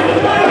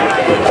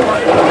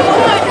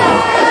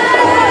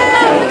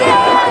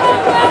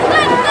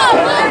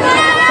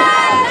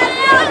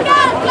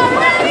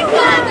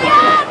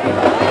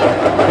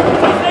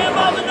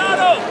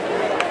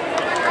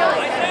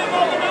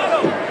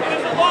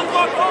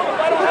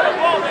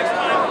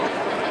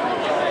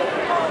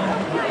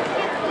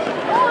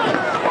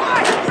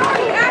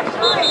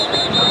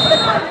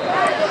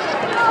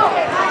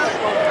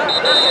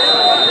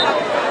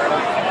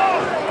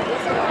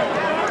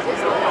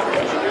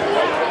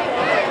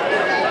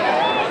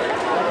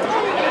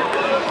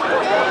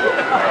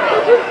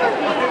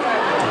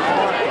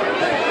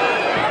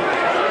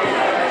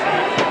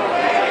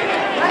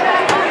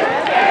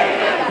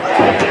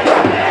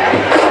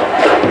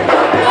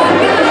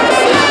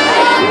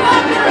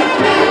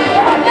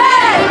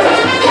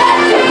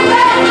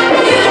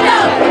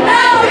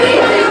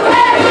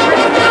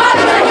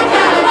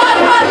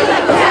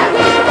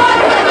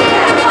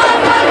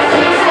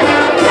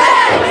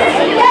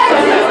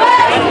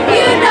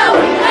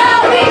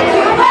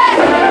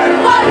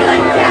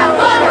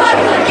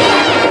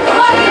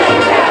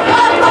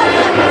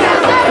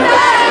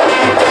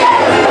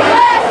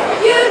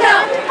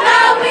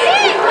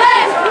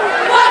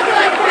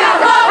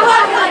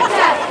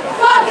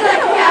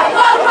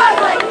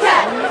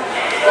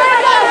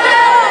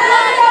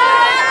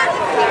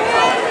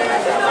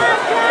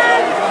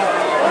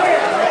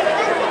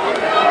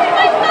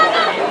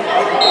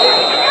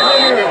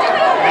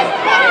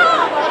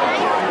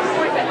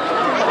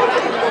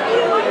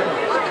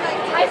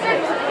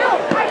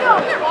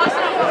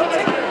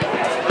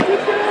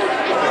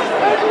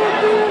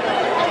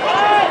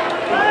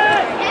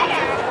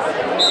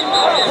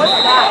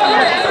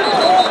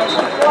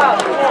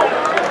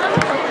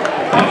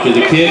 After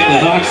the kick, the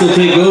Hawks will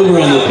take over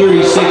on the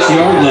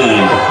 36-yard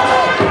line.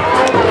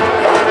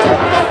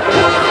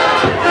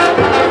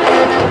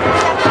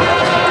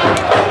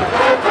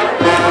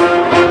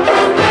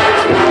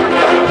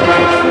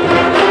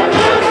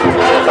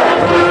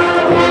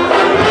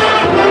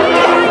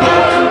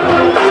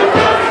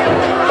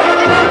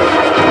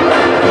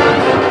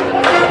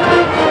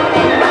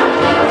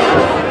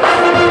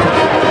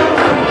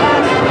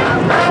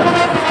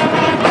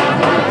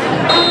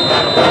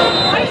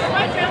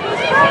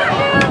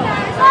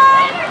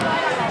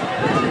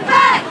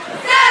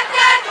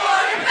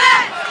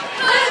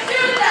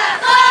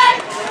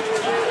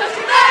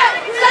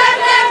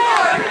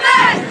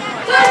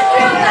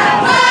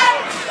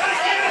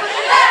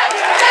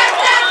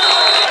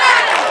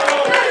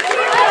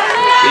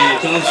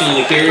 Thompson on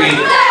the carry,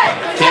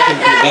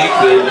 tackled from the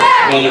backfield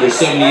while number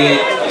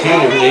 78,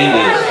 Tyler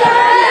Hernandez.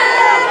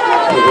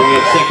 We're going to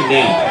have second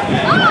down.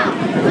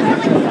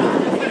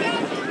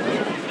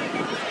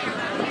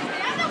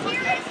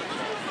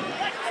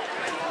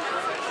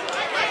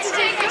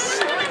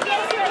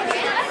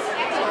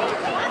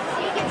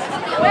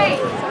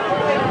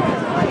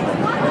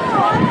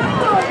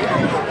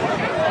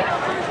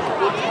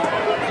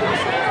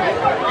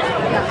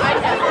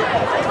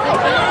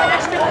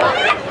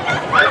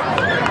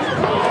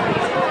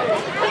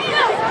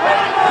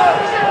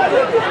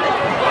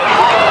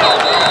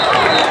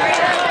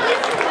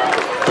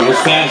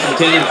 Pass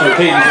intended for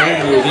Peyton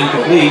Brammer was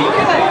incomplete.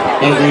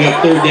 That'll bring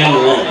up third down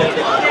and long.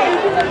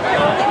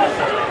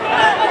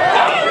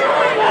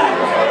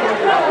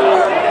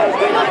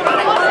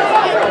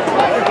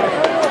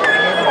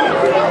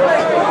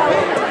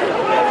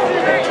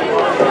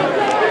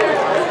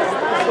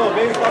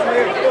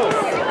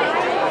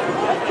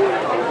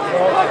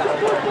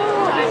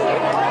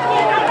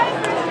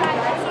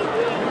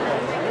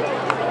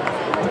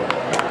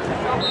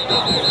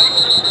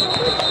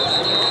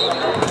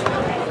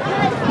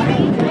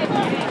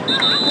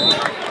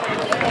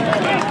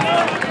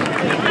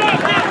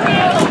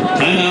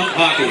 Timeout,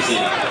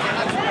 Hockinson.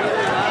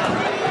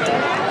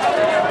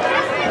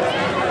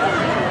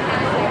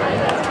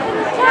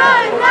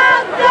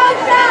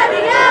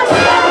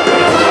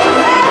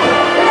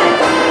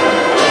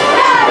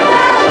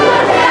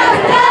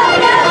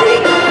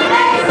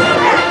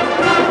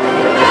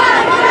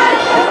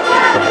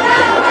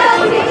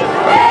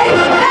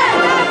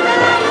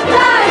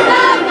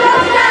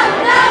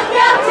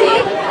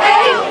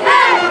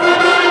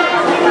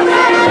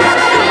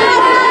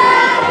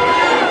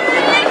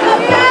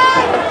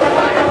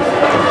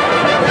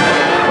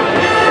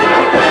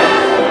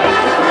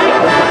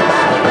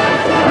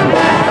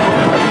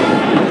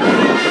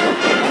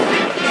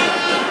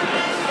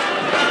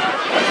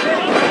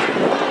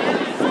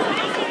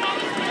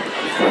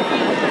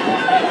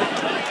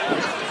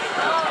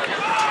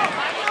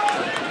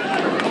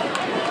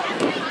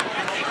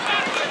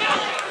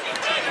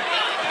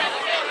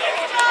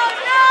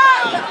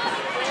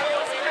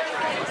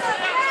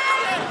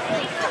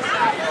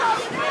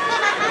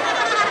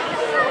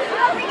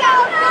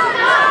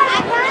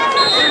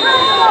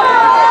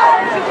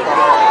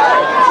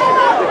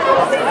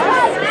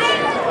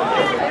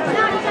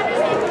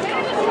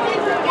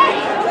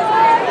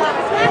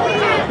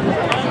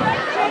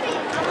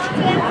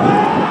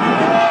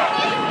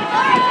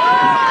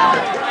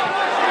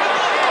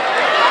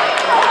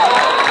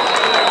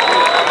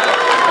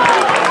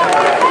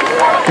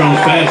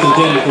 Pass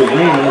intended for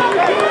Brammer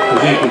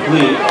was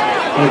incomplete.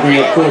 That'll bring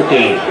up fourth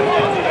down.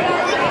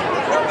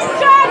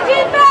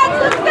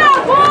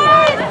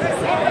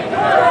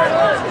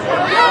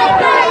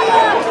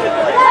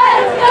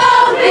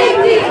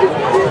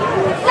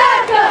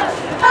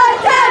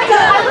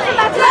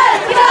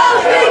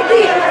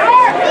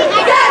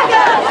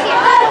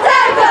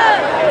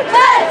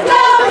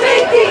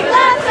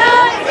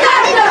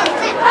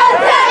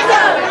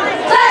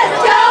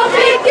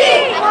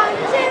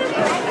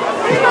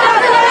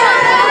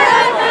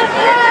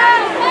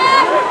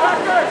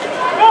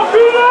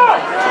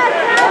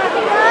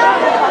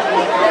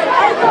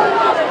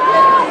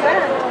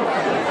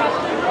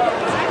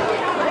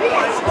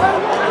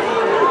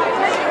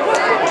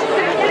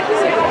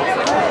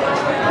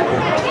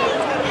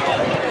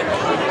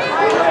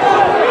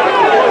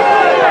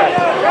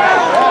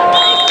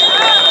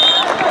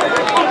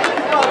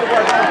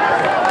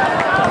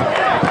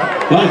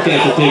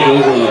 Bobcats will take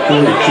over on the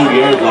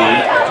 42-yard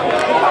line.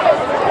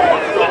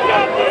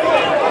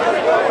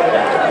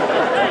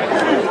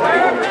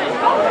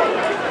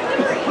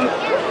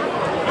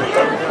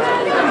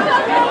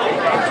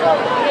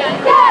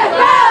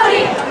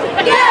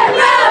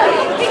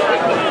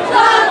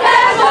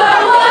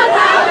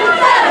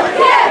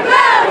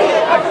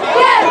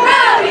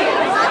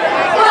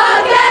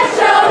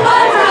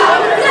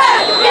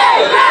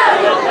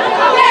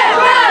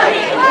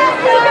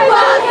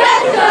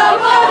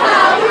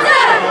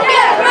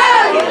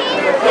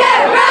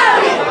 Get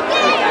rowdy!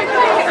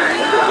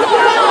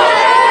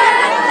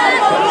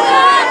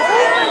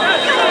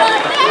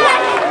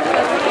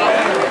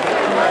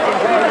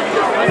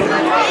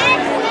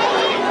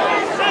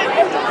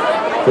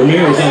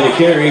 Ramirez on the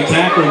carry,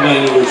 tackled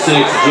by number 6,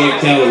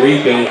 Jake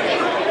Tallarico.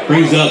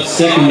 Brings up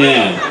second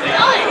down.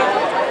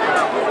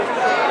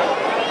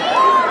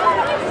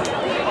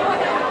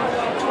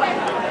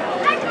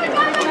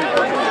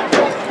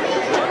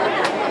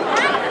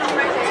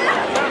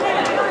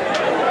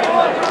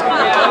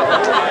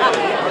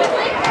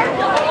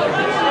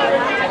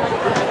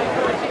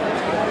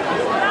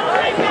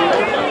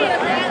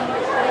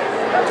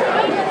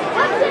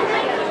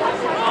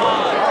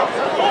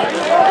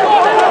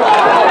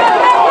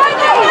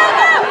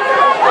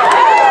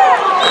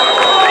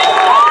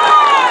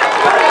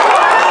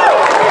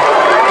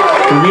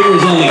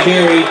 Ramirez on the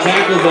carry,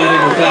 tackled by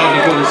number 5,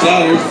 Dakota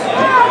Souders.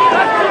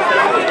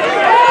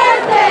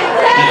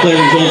 That play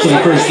results in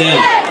a first down.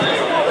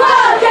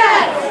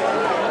 Wildcats!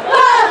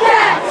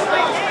 Wildcats!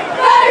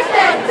 First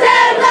and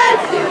 10,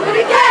 let's do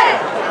it again!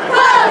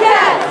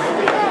 Wildcats!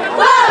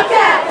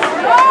 Wildcats!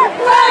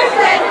 First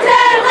and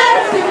 10,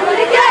 let's do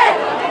it again!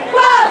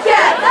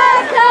 Wildcats!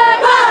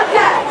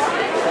 Wildcats!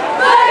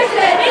 First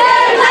and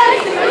 10,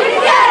 let's do it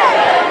again!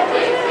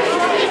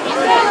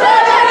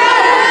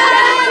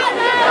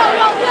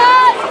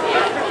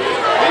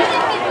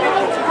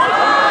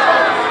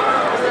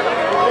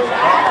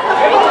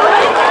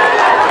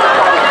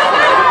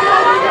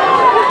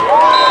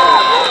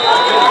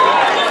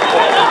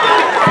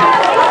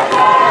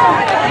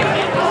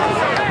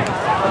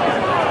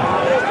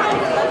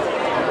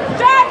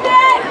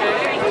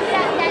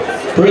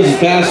 Perez's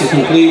pass is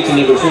complete to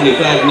number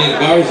 25, Nick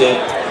Garza,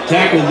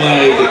 tackled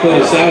by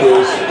Dakota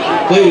Souders.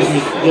 Play was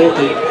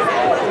resulted.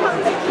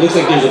 Looks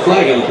like there's a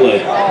flag on the play.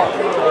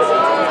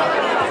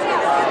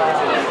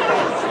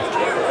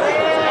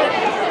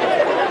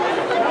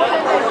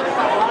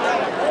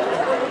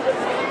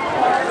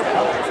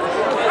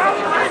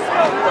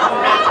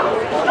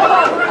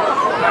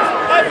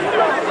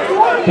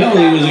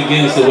 Penalty was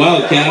against the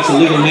Wildcats, a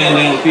legal man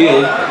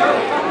downfield.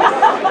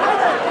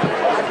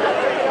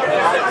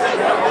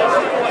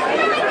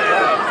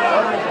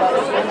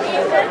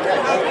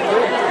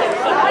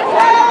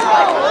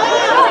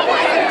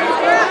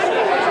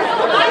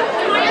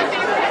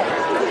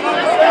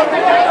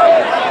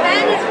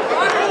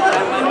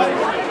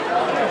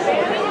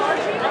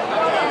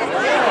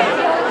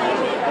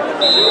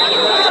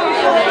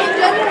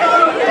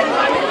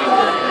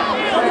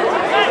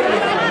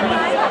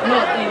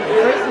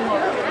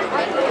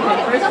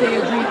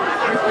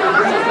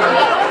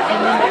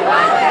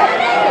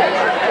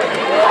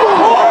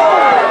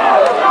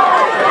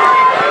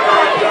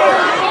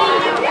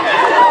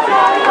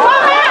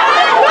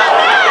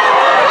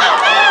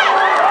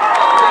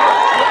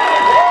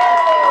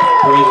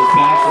 Perez's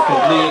pass was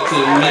complete to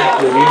Matt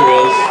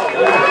Ramirez.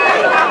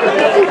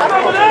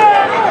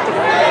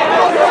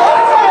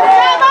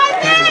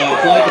 Tackled by a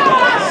flag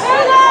pass.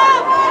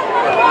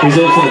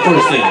 Results in the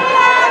first down.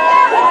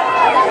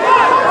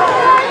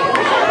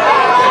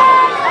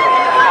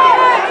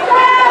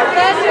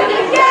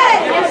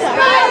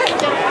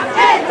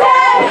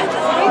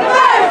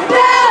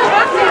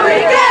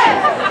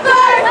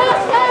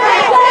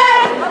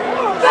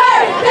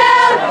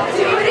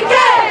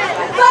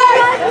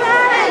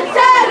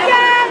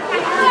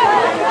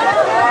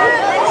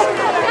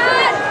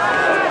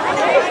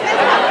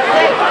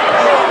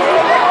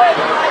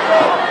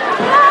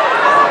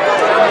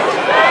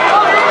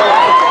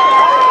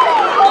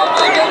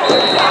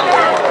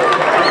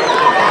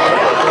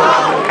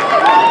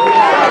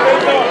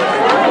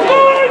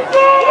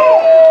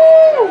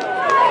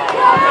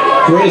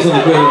 Perez on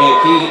the quarterback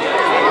keep.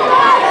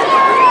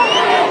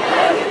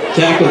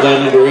 Tackled by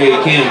number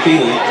 8, Cam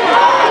Phelan.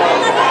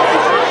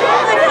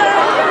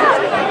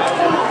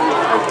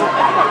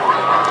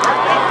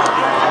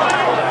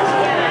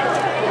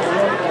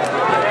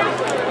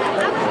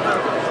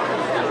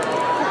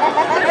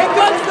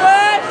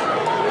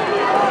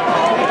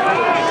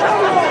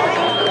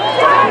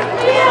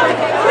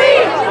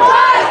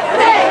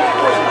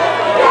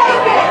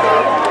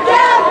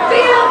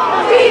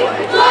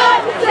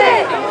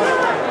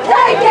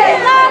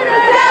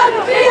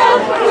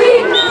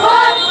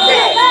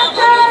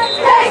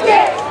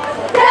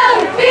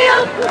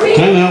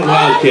 Timeout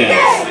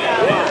Wildcats.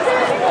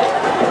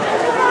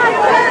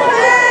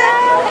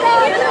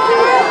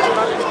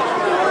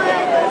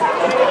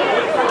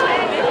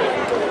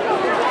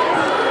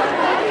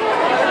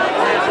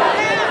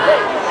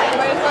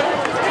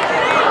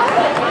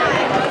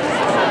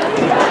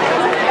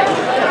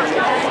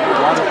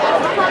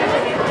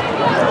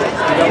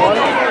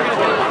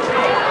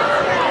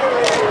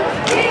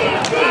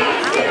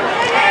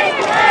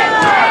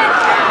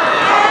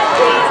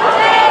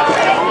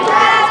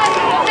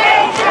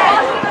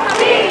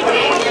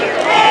 Beat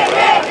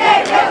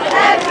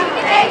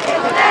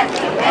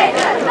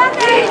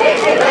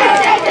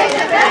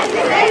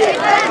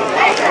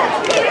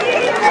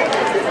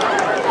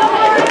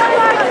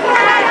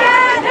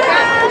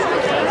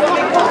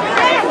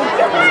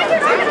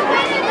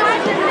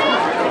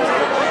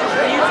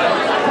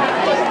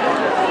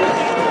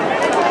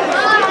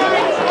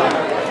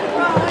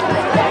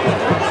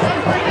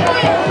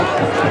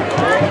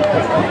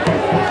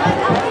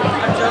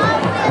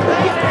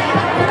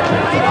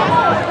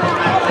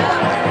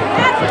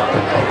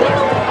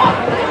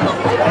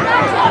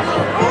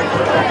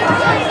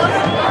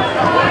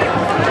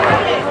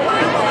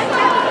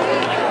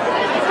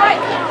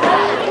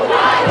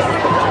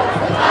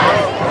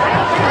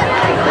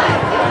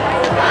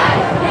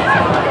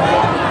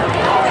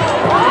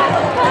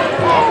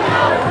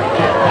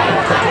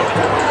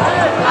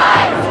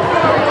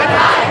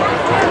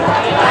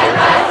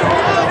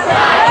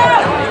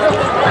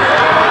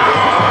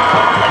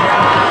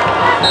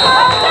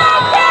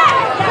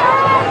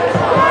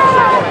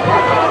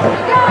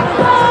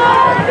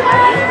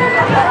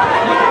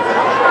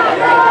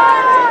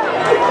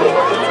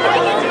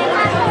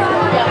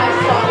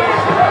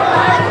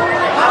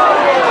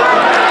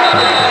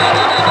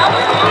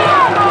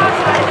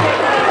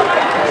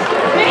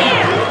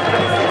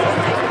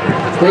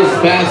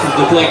pass is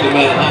deflected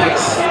by the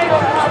Hawks.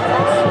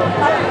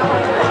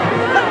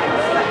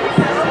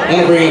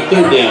 That'll bring up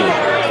third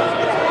down.